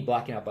wasn't me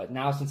blocking out, but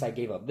now since I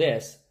gave up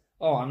this,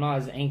 oh, I'm not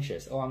as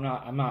anxious. Oh, I'm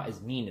not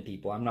as mean to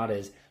people. I'm not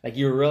as, like,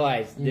 you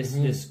realize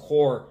this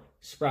core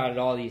sprouted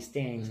all these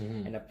things.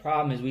 And the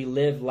problem is we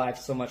live life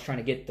so much trying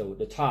to get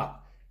the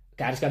top.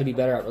 I just got to be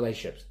better at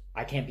relationships.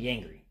 I can't be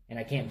angry. And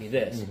I can't be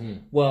this.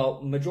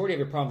 Well, majority of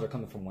your problems are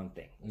coming from one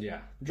thing.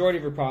 Majority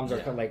of your problems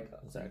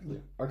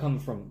are coming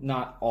from,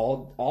 not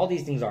all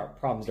these things are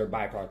problems. They're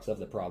byproducts of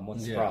the problem.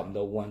 What's the problem?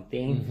 The one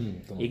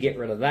thing. You get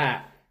rid of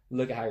that.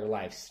 Look at how your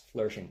life's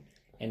flourishing,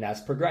 and that's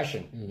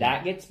progression.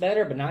 That gets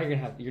better, but now you're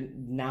gonna have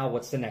now.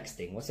 What's the next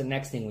thing? What's the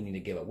next thing we need to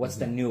give up? What's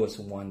the newest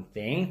one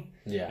thing?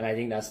 And I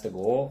think that's the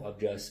goal of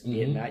just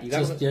getting that. You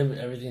gotta just give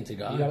everything to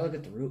God. You gotta look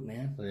at the root,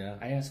 man.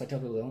 I tell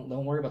people,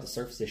 don't worry about the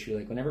surface issue.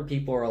 Like, whenever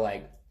people are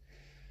like,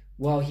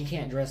 well, he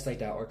can't dress like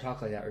that or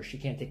talk like that, or she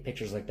can't take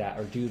pictures like that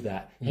or do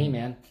that. Hey,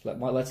 man,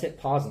 let's hit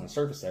pause on the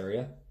surface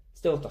area.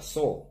 Still with the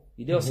soul.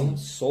 You deal with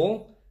someone's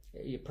soul,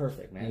 you're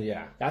perfect,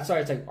 man. That's why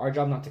it's like our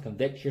job not to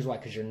convict. Here's why: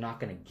 because you're not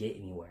going to get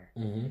anywhere.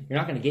 You're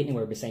not going to get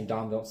anywhere by saying,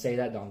 Dom, don't say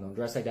that. Dom, don't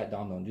dress like that.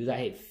 Dom, don't do that.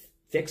 Hey,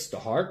 fix the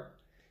heart,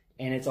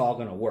 and it's all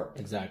going to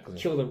work.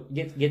 Kill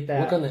get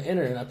that. Work on the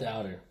inner, not the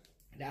outer.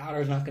 The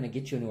outer is not going to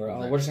get you anywhere.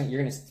 You're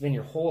going to spend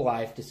your whole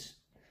life just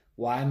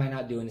why am I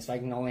not doing this? If I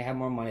can only have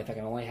more money, if I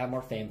can only have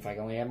more fame, if I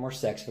can only have more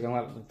sex, if I can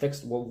only have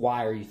fixed, well,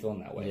 why are you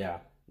feeling that way? Yeah.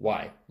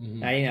 Why?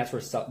 And I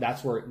think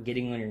that's where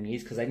getting on your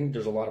knees, because I think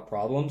there's a lot of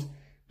problems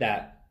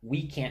that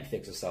we can't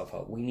fix with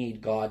self-help. We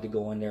need God to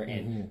go in there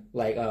and,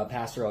 like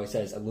Pastor always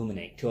says,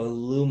 illuminate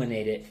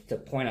it, to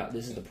point out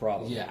this is the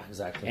problem. Yeah,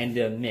 exactly. And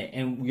to admit.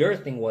 And your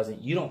thing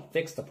wasn't, you don't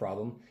fix the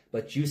problem,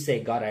 but you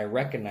say, God, I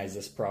recognize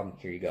this problem.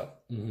 Here you go.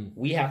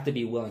 We have to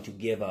be willing to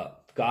give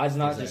up. God's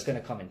not just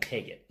going to come and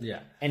take it.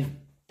 Yeah.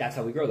 And that's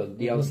how we grow.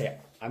 The able to say,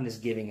 I'm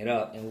just giving it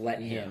up and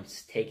let Him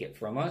take it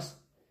from us.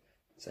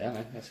 So yeah,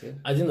 man, that's good.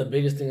 I think the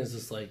biggest thing is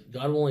just like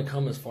God will only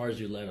come as far as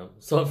you let Him.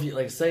 So if you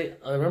like say,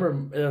 I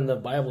remember in the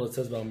Bible it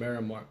says about Mary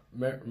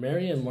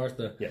and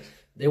Martha. Yes.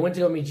 They went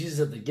to go meet Jesus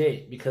at the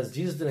gate because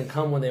Jesus didn't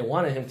come when they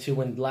wanted Him to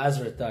when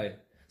Lazarus died.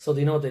 So do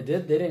you know what they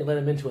did? They didn't let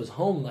Him into His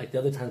home like the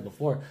other times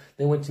before.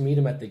 They went to meet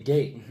Him at the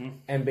gate,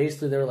 and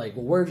basically they were like,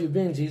 "Well, where have you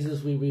been,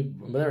 Jesus?" They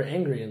were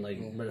angry and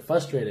like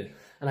frustrated.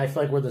 And I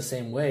feel like we're the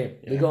same way.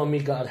 Yeah. We go and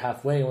meet God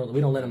halfway, and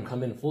we don't let Him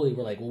come in fully.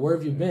 We're like, well, where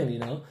have you been, you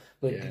know?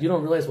 But you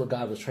don't realize what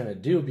God was trying to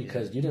do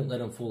because you didn't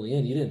let Him fully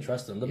in. You didn't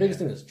trust Him. The biggest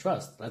thing is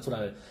trust. That's what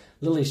I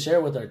literally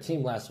shared with our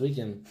team last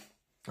weekend.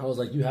 I was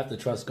like, you have to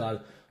trust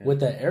God with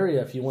that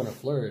area if you want to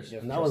flourish.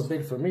 And that was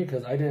big for me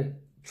because I didn't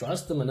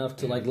trust Him enough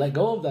to like let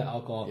go of that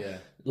alcohol. Yeah.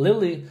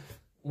 Literally,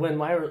 when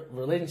my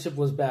relationship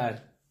was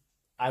bad,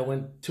 I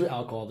went to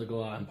alcohol to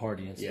go out and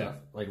party and stuff.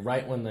 Like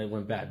right when they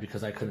went bad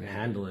because I couldn't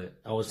handle it.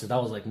 That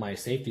was like my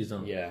safety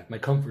zone. Yeah. My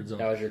comfort zone.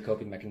 That was your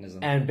coping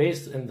mechanism. And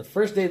the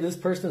first day this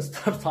person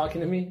stopped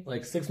talking to me,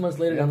 like 6 months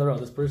later down the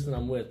road, this person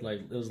I'm with, like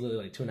it was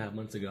literally like 2.5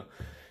 months ago.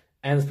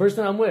 And this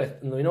person I'm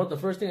with, and you know what the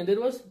first thing I did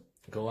was?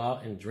 Go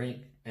out and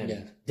drink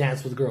and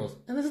dance with girls.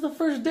 And this is the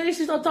first day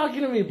she stopped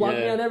talking to me,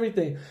 blocking me on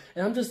everything.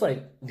 And I'm just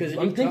like,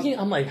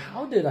 I'm like,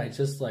 how did I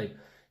just like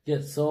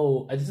get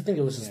so, I just think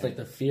it was just like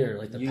the fear,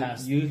 like the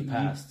past.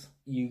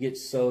 You get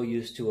so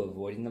used to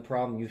avoiding the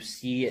problem. You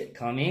see it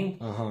coming.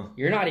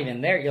 You're not even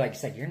there. You're like,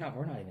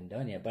 we're not even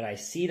done yet. But I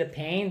see the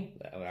pain.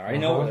 I already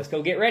know. Let's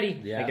go get ready.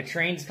 Yeah. Like a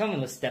train's coming.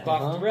 Let's step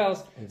off the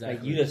rails. Exactly.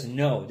 Like you just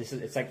know.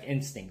 It's like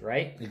instinct,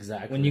 right?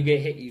 Exactly. When you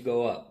get hit, you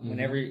go up.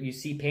 Whenever you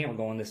see pain, we're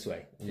going this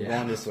way. We're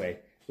going this way.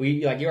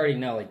 You already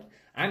know. Like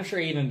I'm sure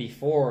even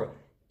before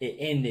it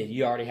ended,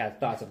 you already had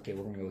thoughts of, okay,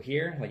 we're gonna go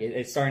here. Like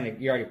it's starting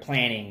to. You're already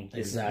planning.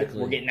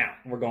 Exactly. We're getting out.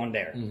 We're going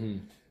there.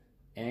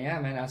 And yeah,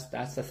 man,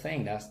 that's the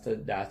thing.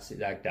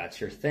 That's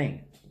your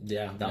thing.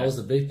 Yeah, that was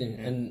the big thing.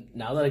 And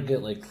now that I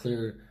get like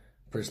clear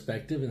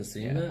perspective and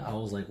seeing that, I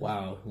was like,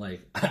 wow.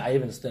 Like I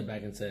even stepped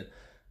back and said,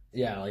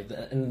 yeah, like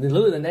that. And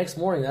literally the next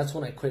morning, that's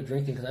when I quit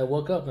drinking because I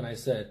woke up and I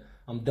said,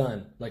 I'm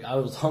done. Like I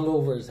was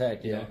hungover as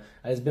heck. You know,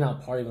 I just been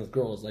out partying with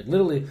girls. Like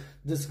literally,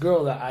 this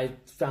girl that I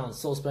found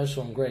so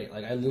special and great.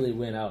 Like I literally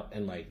went out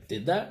and like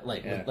did that.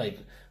 Like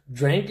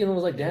drank and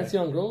was like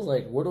dancing on girls.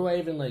 Like where do I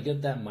even like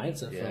get that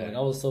mindset from? Like I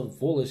was so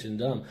foolish and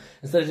dumb.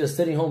 Instead of just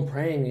sitting home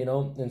praying, you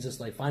know, and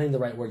just like finding the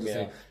right word to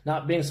say,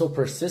 not being so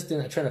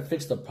persistent at trying to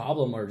fix the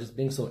problem or just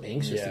being so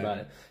anxious about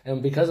it.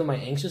 And because of my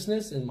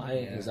anxiousness and my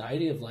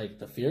anxiety of like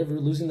the fear of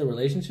losing the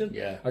relationship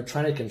or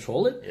trying to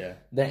control it,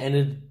 that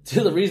ended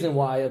to the reason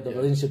why the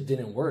relationship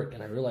didn't work.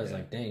 And I realized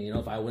like, dang, you know,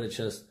 if I would have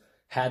just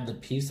had the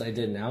peace I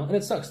did now, and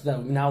it sucks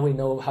that now we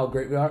know how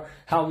great we are,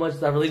 how much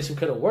that relationship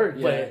could have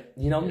worked. But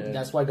you know,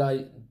 that's why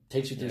God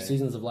takes you through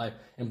seasons of life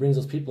and brings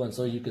those people in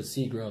so you could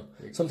see growth.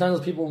 Sometimes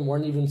those people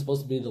weren't even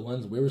supposed to be the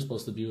ones we were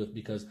supposed to be with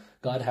because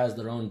God has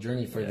their own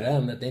journey for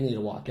them that they need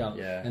to walk out.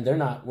 And they're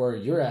not where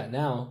you're at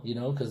now, you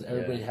know, because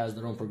everybody has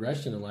their own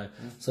progression in life.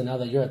 So now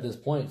that you're at this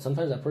point,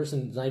 sometimes that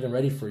person's not even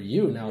ready for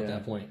you now at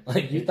that point.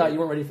 Like you thought you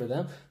weren't ready for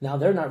them. Now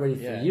they're not ready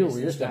for you where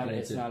you're stepping into.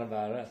 It's not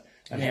about us.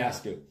 Let me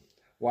ask you,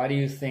 why do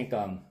you think,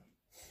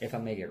 if I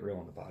may get real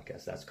on the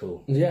podcast, that's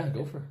cool. Yeah,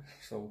 go for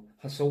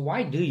it. So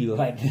why do you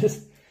like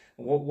this?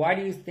 Why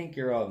do you think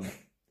you're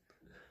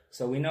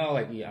so we know,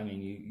 like, I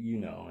mean, you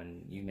know,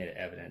 and you made it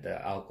evident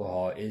that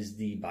alcohol is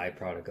the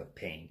byproduct of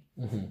pain.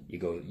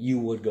 You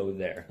would go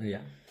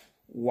there.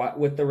 What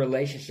with the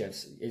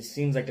relationships, it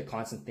seems like the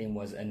constant theme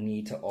was a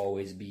need to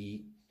always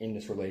be in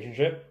this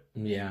relationship.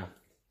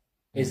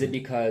 Is it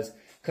because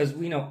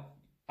we know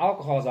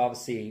alcohol is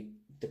obviously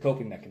the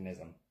coping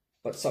mechanism,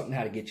 but something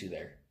had to get you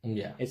there.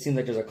 It seems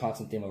like there's a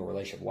constant theme of a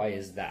relationship. Why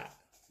is that?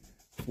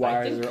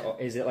 Why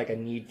is it like a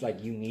need,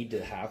 like you need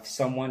to have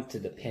someone to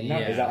depend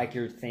on? Is that like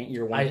your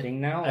one thing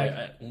now?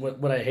 Like,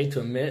 what I hate to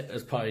admit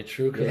is probably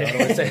true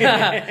because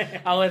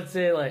I would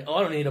say like, oh,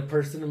 I don't need a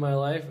person in my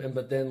life,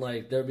 but then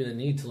like there'd be the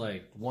need to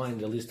like wanting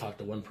to at least talk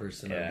to one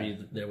person or be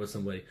there with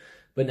somebody.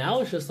 But now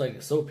it's just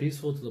like so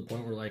peaceful to the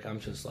point where like I'm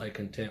just like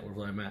content with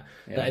where I'm at.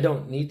 That I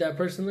don't need that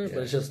person there, but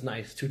it's just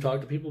nice to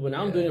talk to people. But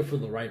now I'm doing it for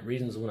the right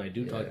reasons. When I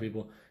do talk to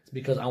people, it's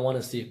because I want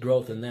to see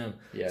growth in them.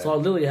 So I'll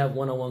literally have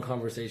one-on-one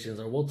conversations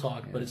or we'll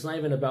talk. But it's not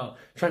even about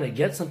trying to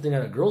get something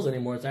out of girls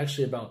anymore. It's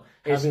actually about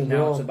having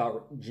it's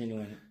about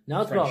genuine.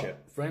 Now it's friendship.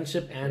 About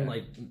friendship and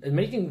like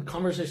making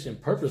conversation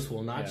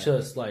purposeful, not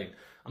just like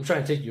I'm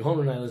trying to take you home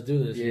tonight. Let's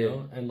do this, you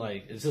know? And,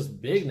 like, it's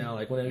just big now.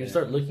 Like, when you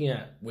start looking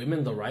at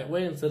women the right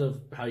way instead of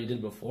how you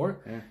did before,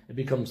 it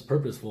becomes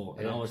purposeful.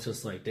 And I was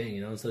just like, dang,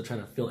 you know, instead of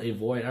trying to fill a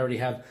void, I already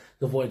have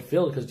the void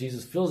filled because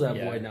Jesus fills that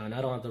void now. And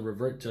I don't have to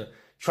revert to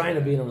trying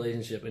to be in a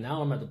relationship. And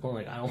now I'm at the point,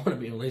 like, I don't want to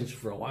be in a relationship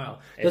for a while.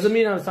 Doesn't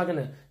mean I'm not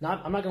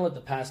going to let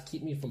the past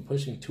keep me from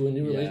pushing to a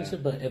new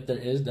relationship. But if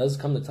does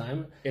come the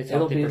time,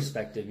 it'll be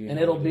perspective. And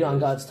it'll be on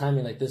God's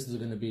timing. Like, this is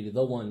going to be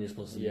the one you're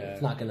supposed to be.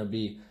 It's not going to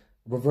be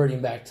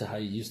reverting back to how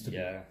you used to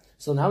be.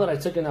 So now that I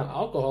took in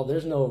alcohol,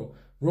 there's no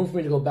room for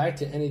me to go back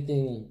to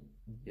anything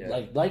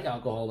like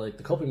alcohol, like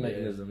the coping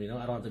mechanism. You know,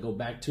 I don't have to go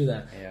back to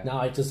that. Now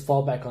I just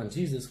fall back on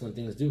Jesus when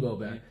things do go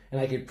back, and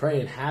I can pray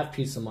and have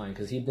peace of mind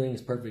because He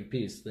brings perfect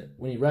peace. That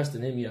when you rest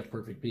in Him, you have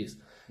perfect peace.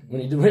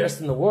 When you do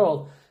rest in the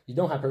world, you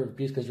don't have perfect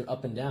peace because you're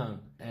up and down,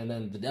 and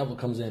then the devil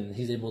comes in and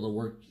he's able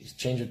to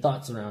change your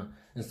thoughts around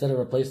instead of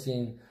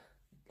replacing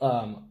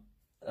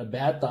a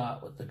bad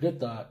thought with a good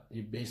thought.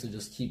 You basically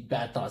just keep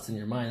bad thoughts in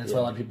your mind. That's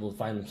why a lot of people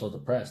find themselves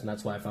depressed, and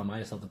that's why I found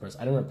myself depressed.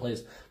 I didn't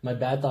replace my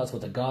bad thoughts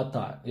with a God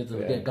thought. You have to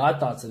get God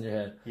thoughts in your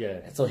head.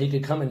 And so He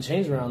could come and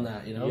change around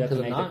that, you know, because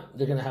if not,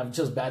 they're going to have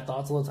just bad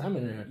thoughts all the time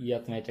in your head. You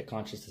have to make the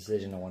conscious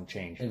decision to want to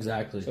change.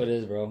 Exactly. So it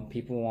is, bro.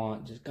 People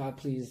want just, God,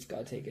 please,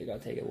 God, take it,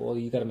 God, take it. Well,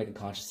 you got to make a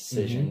conscious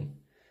decision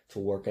to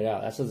work it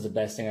out. That's the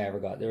best thing I ever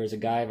got. There was a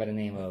guy by the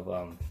name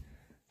of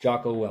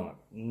Jocko Willem,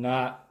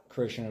 not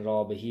Christian at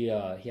all, but he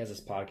has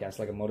this podcast,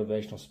 like a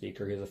motivational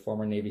speaker. He's a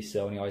former Navy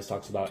SEAL, and he always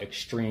talks about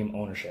extreme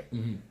ownership.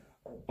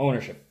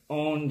 Ownership.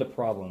 Own the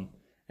problem.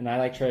 And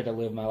I try to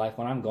live my life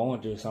when I'm going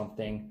through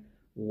something.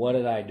 What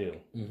did I do?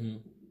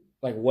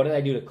 Like, what did I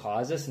do to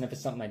cause this? And if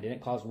it's something I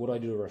didn't cause, what do I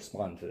do to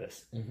respond to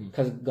this?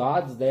 Because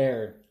God's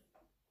there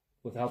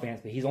with helping hands,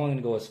 but He's only going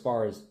to go as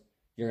far as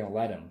you're going to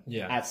let Him.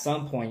 At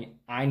some point,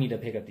 I need to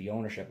pick up the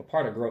ownership. A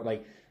part of growth,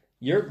 like,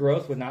 your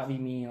growth would not be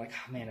me like,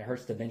 oh man, it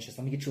hurts to bench this.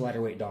 Let me get you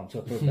lighter weight, Dom, to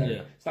it feels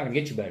better. It's not going to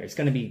get you better. It's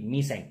going to be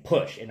me saying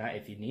push. And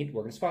if you need,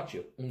 we're going to spot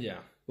you.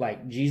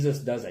 Like, Jesus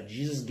does that.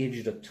 Jesus gives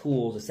you the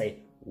tools to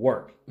say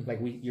work. Like,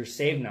 you're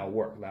saved now,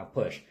 work, now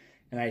push.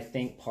 And I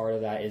think part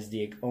of that is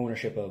the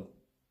ownership of,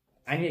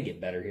 I need to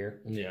get better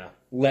here.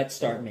 Let's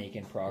start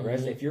making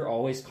progress. If you're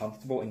always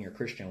comfortable in your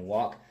Christian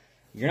walk,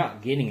 you're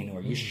not getting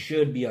anywhere. You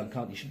should be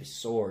uncomfortable. You should be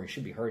sore. You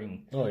should be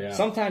hurting.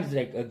 Sometimes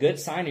a good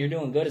sign that you're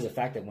doing good is the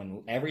fact that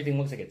when everything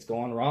looks like it's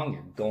going wrong,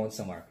 you're going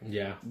somewhere.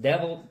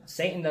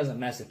 Satan doesn't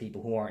mess with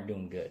people who aren't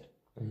doing good.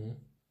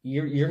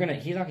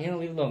 He's not gonna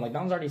leave it alone. Like,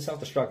 Dom's already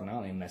self-destructing. I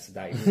don't even mess with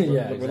that.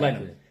 We're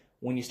letting him.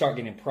 When you start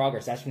getting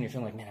progress, that's when you're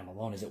feeling like, man, I'm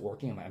alone. Is it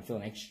working? I'm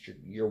feeling anxious.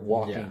 You're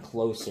walking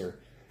closer.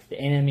 The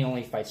enemy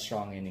only fights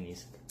strong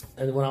enemies.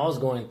 And when I was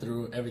going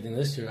through everything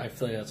this year, I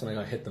feel like that's when I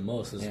got hit the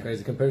most. It's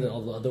crazy. Compared to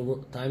all the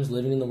other times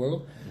living in the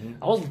world,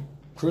 I was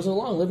cruising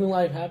along, living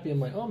life happy. I'm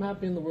like, oh, I'm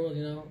happy in the world,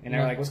 you know. And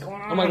they're like, what's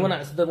going on? I'm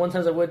like,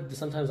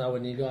 sometimes I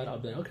would need God. I'll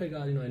be like, okay,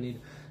 God, you know, I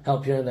need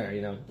help here and there,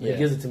 you know. He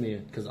gives it to me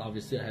because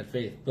obviously I had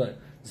faith. But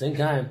at the same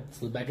time,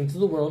 slip back into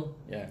the world.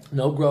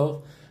 No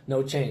growth,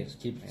 no change.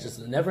 Just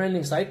a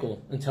never-ending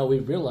cycle until we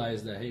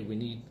realize that, hey, we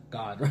need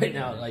God right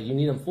now. Like, you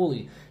need Him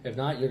fully. If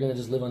not, you're going to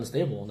just live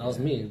unstable. And that was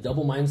me.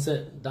 Double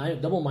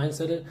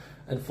mindseted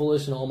and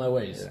foolish in all my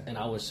ways. And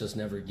I was just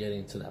never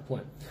getting to that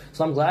point.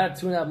 So I'm glad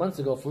 2.5 months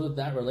ago for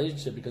that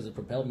relationship because it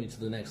propelled me to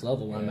the next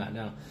level where I'm at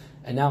now.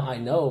 And now I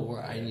know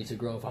where I need to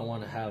grow if I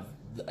want to have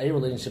a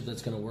relationship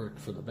that's going to work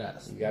for the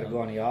best. You got to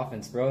go on the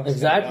offense, bro.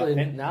 Exactly.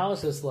 Now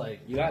it's just like,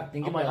 you got to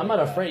think about I'm not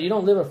afraid. You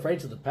don't live afraid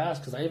to the past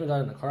because I even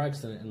got in a car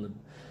accident in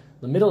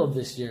the middle of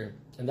this year.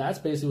 And that's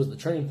basically was the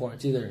turning point.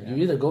 It's either you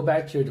either go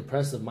back to your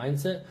depressive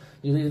mindset,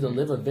 you either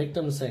live a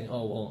victim saying,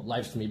 oh, well,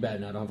 life's going to be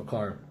bad now, I don't have a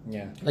car.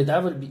 Like,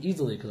 that would be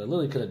easily, because I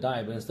literally could have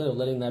died. But instead of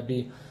letting that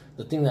be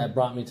the thing that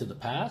brought me to the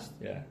past,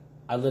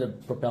 I let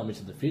it propel me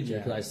to the future.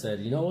 Because I said,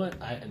 you know what?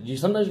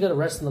 Sometimes you got to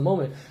rest in the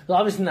moment. So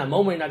obviously in that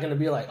moment, you're not going to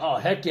be like, oh,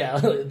 heck yeah,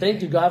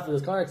 thank you, God, for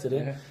this car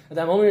accident. At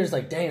that moment, you're just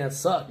like, dang, that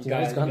sucked. You know,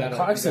 it's got that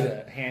car accident. You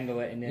gotta handle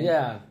it. And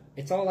then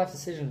it's all life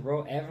decisions,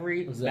 bro.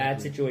 Every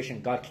bad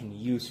situation God can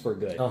use for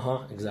good.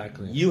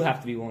 Exactly. You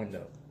have to be willing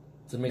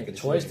to make a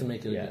choice to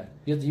make it.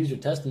 You have to use your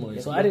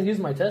testimony. So I didn't use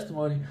my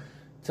testimony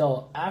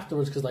till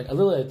afterwards because I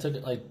literally took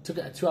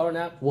a 2-hour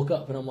nap, woke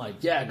up, and I'm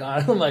like, yeah,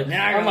 God. I'm like,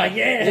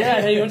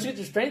 Hey, once you get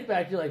your strength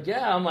back, you're like,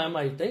 yeah. I'm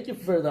like, thank you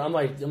for that. I'm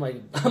like,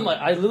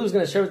 I literally was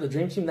gonna share with the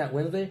dream team that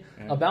Wednesday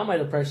about my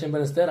depression,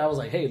 but instead I was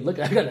like, hey, look,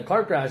 I got in a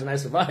car crash and I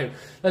survived.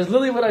 That's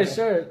literally what I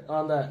shared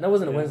on that. That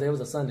wasn't a Wednesday, it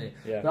was a Sunday.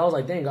 But I was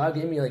like, dang, God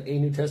gave me like a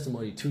new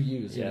testimony to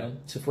use, you know,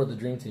 for the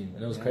dream team,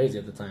 and it was crazy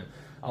at the time.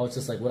 I was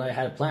just like, what I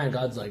had planned,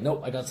 God's like,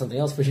 nope, I got something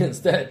else for you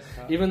instead.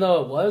 Even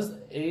though it was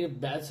a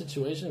bad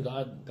situation,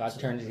 God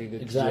turned it to good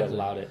because you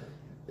allowed it.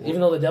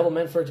 Even though the devil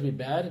meant for it to be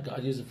bad,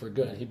 God used it for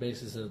good. He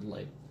basically said,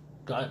 like,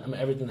 God,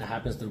 everything that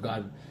happens through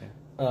God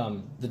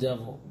the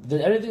devil,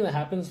 everything that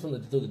happens through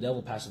the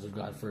devil passes through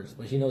God first,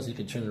 but he knows he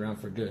can turn it around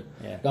for good.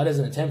 Yeah. God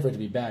doesn't intend for it to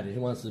be bad. He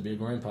wants it to be a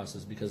growing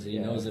process because he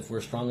knows if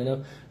we're strong enough,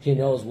 he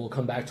knows we'll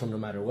come back to him no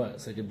matter what.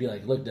 So it could be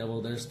like, look,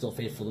 devil, they're still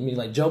faithful to me.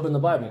 Like Job in the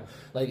Bible.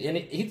 Like, and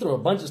he threw a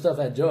bunch of stuff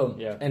at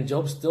Job, and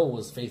Job still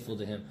was faithful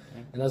to him.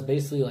 Yeah. And that's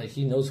basically like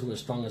he knows who his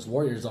strongest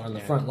warriors are in the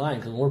front line,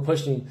 because when we're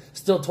pushing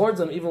still towards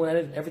him, even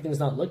when everything's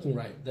not looking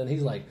right, then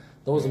he's like,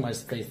 those are my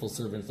faithful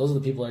servants. Those are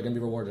the people that are going to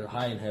be rewarded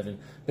high in heaven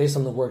based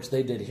on the works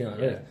they did here on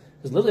earth.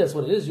 Because literally that's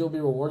what it is. You'll be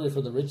rewarded for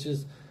the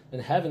riches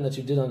in heaven that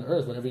you did on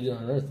earth. Whatever you did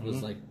on earth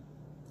was like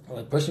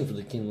pushing for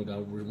the kingdom of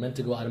God. We're meant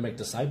to go out and make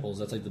disciples.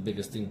 That's like the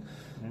biggest thing.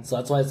 So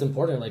that's why it's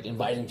important, like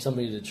inviting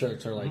somebody to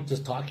church or like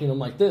just talking to them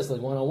like this,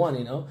 like one-on-one,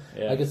 you know?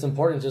 Like it's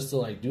important just to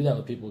like do that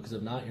with people, because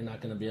if not, you're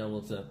not going to be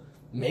able to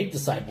make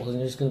disciples, and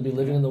you're just going to be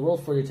living in the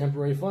world for your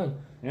temporary fun,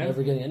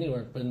 never getting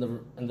anywhere. But in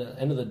the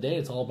end of the day,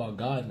 it's all about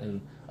God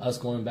and us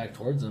going back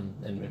towards Him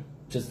and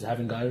just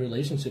having godly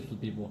relationships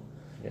with people.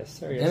 Yes,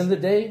 sir. At the end of the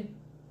day,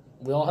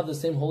 we all have the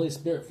same Holy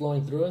Spirit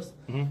flowing through us,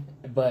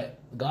 but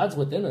God's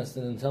within us,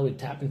 and until we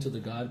tap into the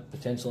God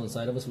potential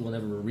inside of us, we will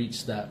never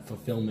reach that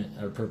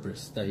fulfillment or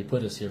purpose that He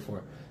put us here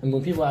for. And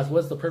when people ask,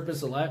 what's the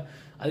purpose of life?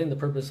 I think the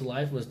purpose of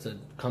life was to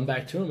come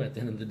back to Him at the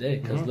end of the day,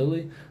 because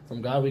literally,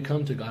 from God we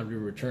come, to God we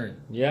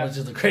return. Yeah. Which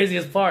is the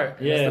craziest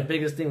part. Yeah. That's the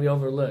biggest thing we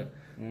overlook.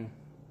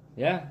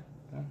 Yeah.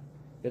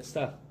 Good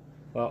stuff.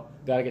 Well,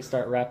 got to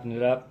start wrapping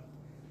it up.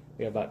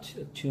 We have about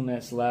 2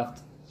 minutes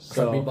left.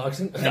 So,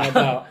 beatboxing? In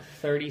about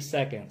 30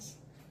 seconds,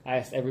 I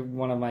asked every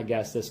one of my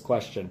guests this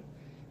question.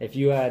 If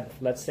you had,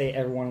 let's say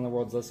everyone in the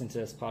world's listening to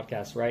this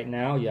podcast right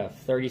now, you have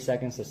 30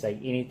 seconds to say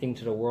anything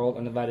to the world,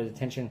 undivided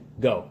attention,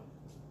 go.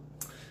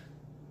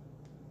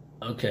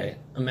 Okay.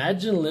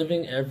 Imagine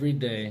living every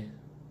day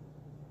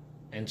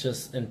and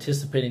just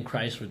anticipating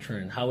Christ's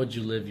return. How would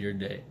you live your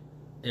day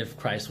if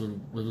Christ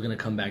was going to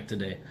come back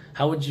today?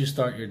 How would you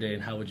start your day,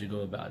 and how would you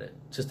go about it?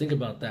 Just think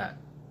about that.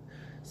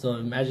 So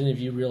imagine if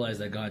you realize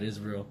that God is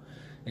real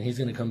and He's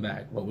going to come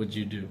back. What would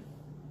you do?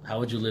 How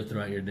would you live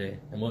throughout your day?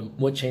 And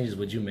what changes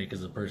would you make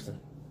as a person?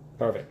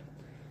 Perfect.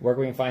 Where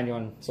can we find you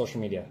on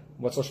social media?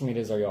 What social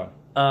medias are you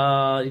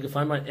on? You can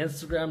find me on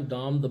Instagram,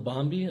 Dom the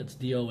Bomby. It's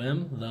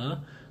D-O-M,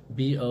 the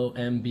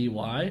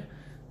B-O-M-B-Y.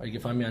 Or you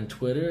can find me on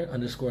Twitter,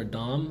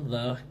 _Dom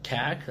the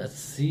CAC. That's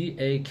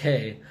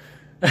C-A-K.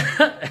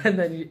 And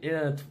then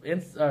in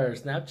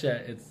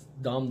Snapchat, it's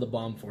Dom the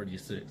Bomb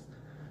 46.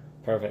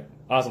 Perfect.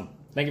 Awesome.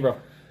 Thank you, bro.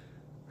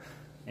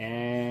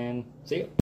 And see you.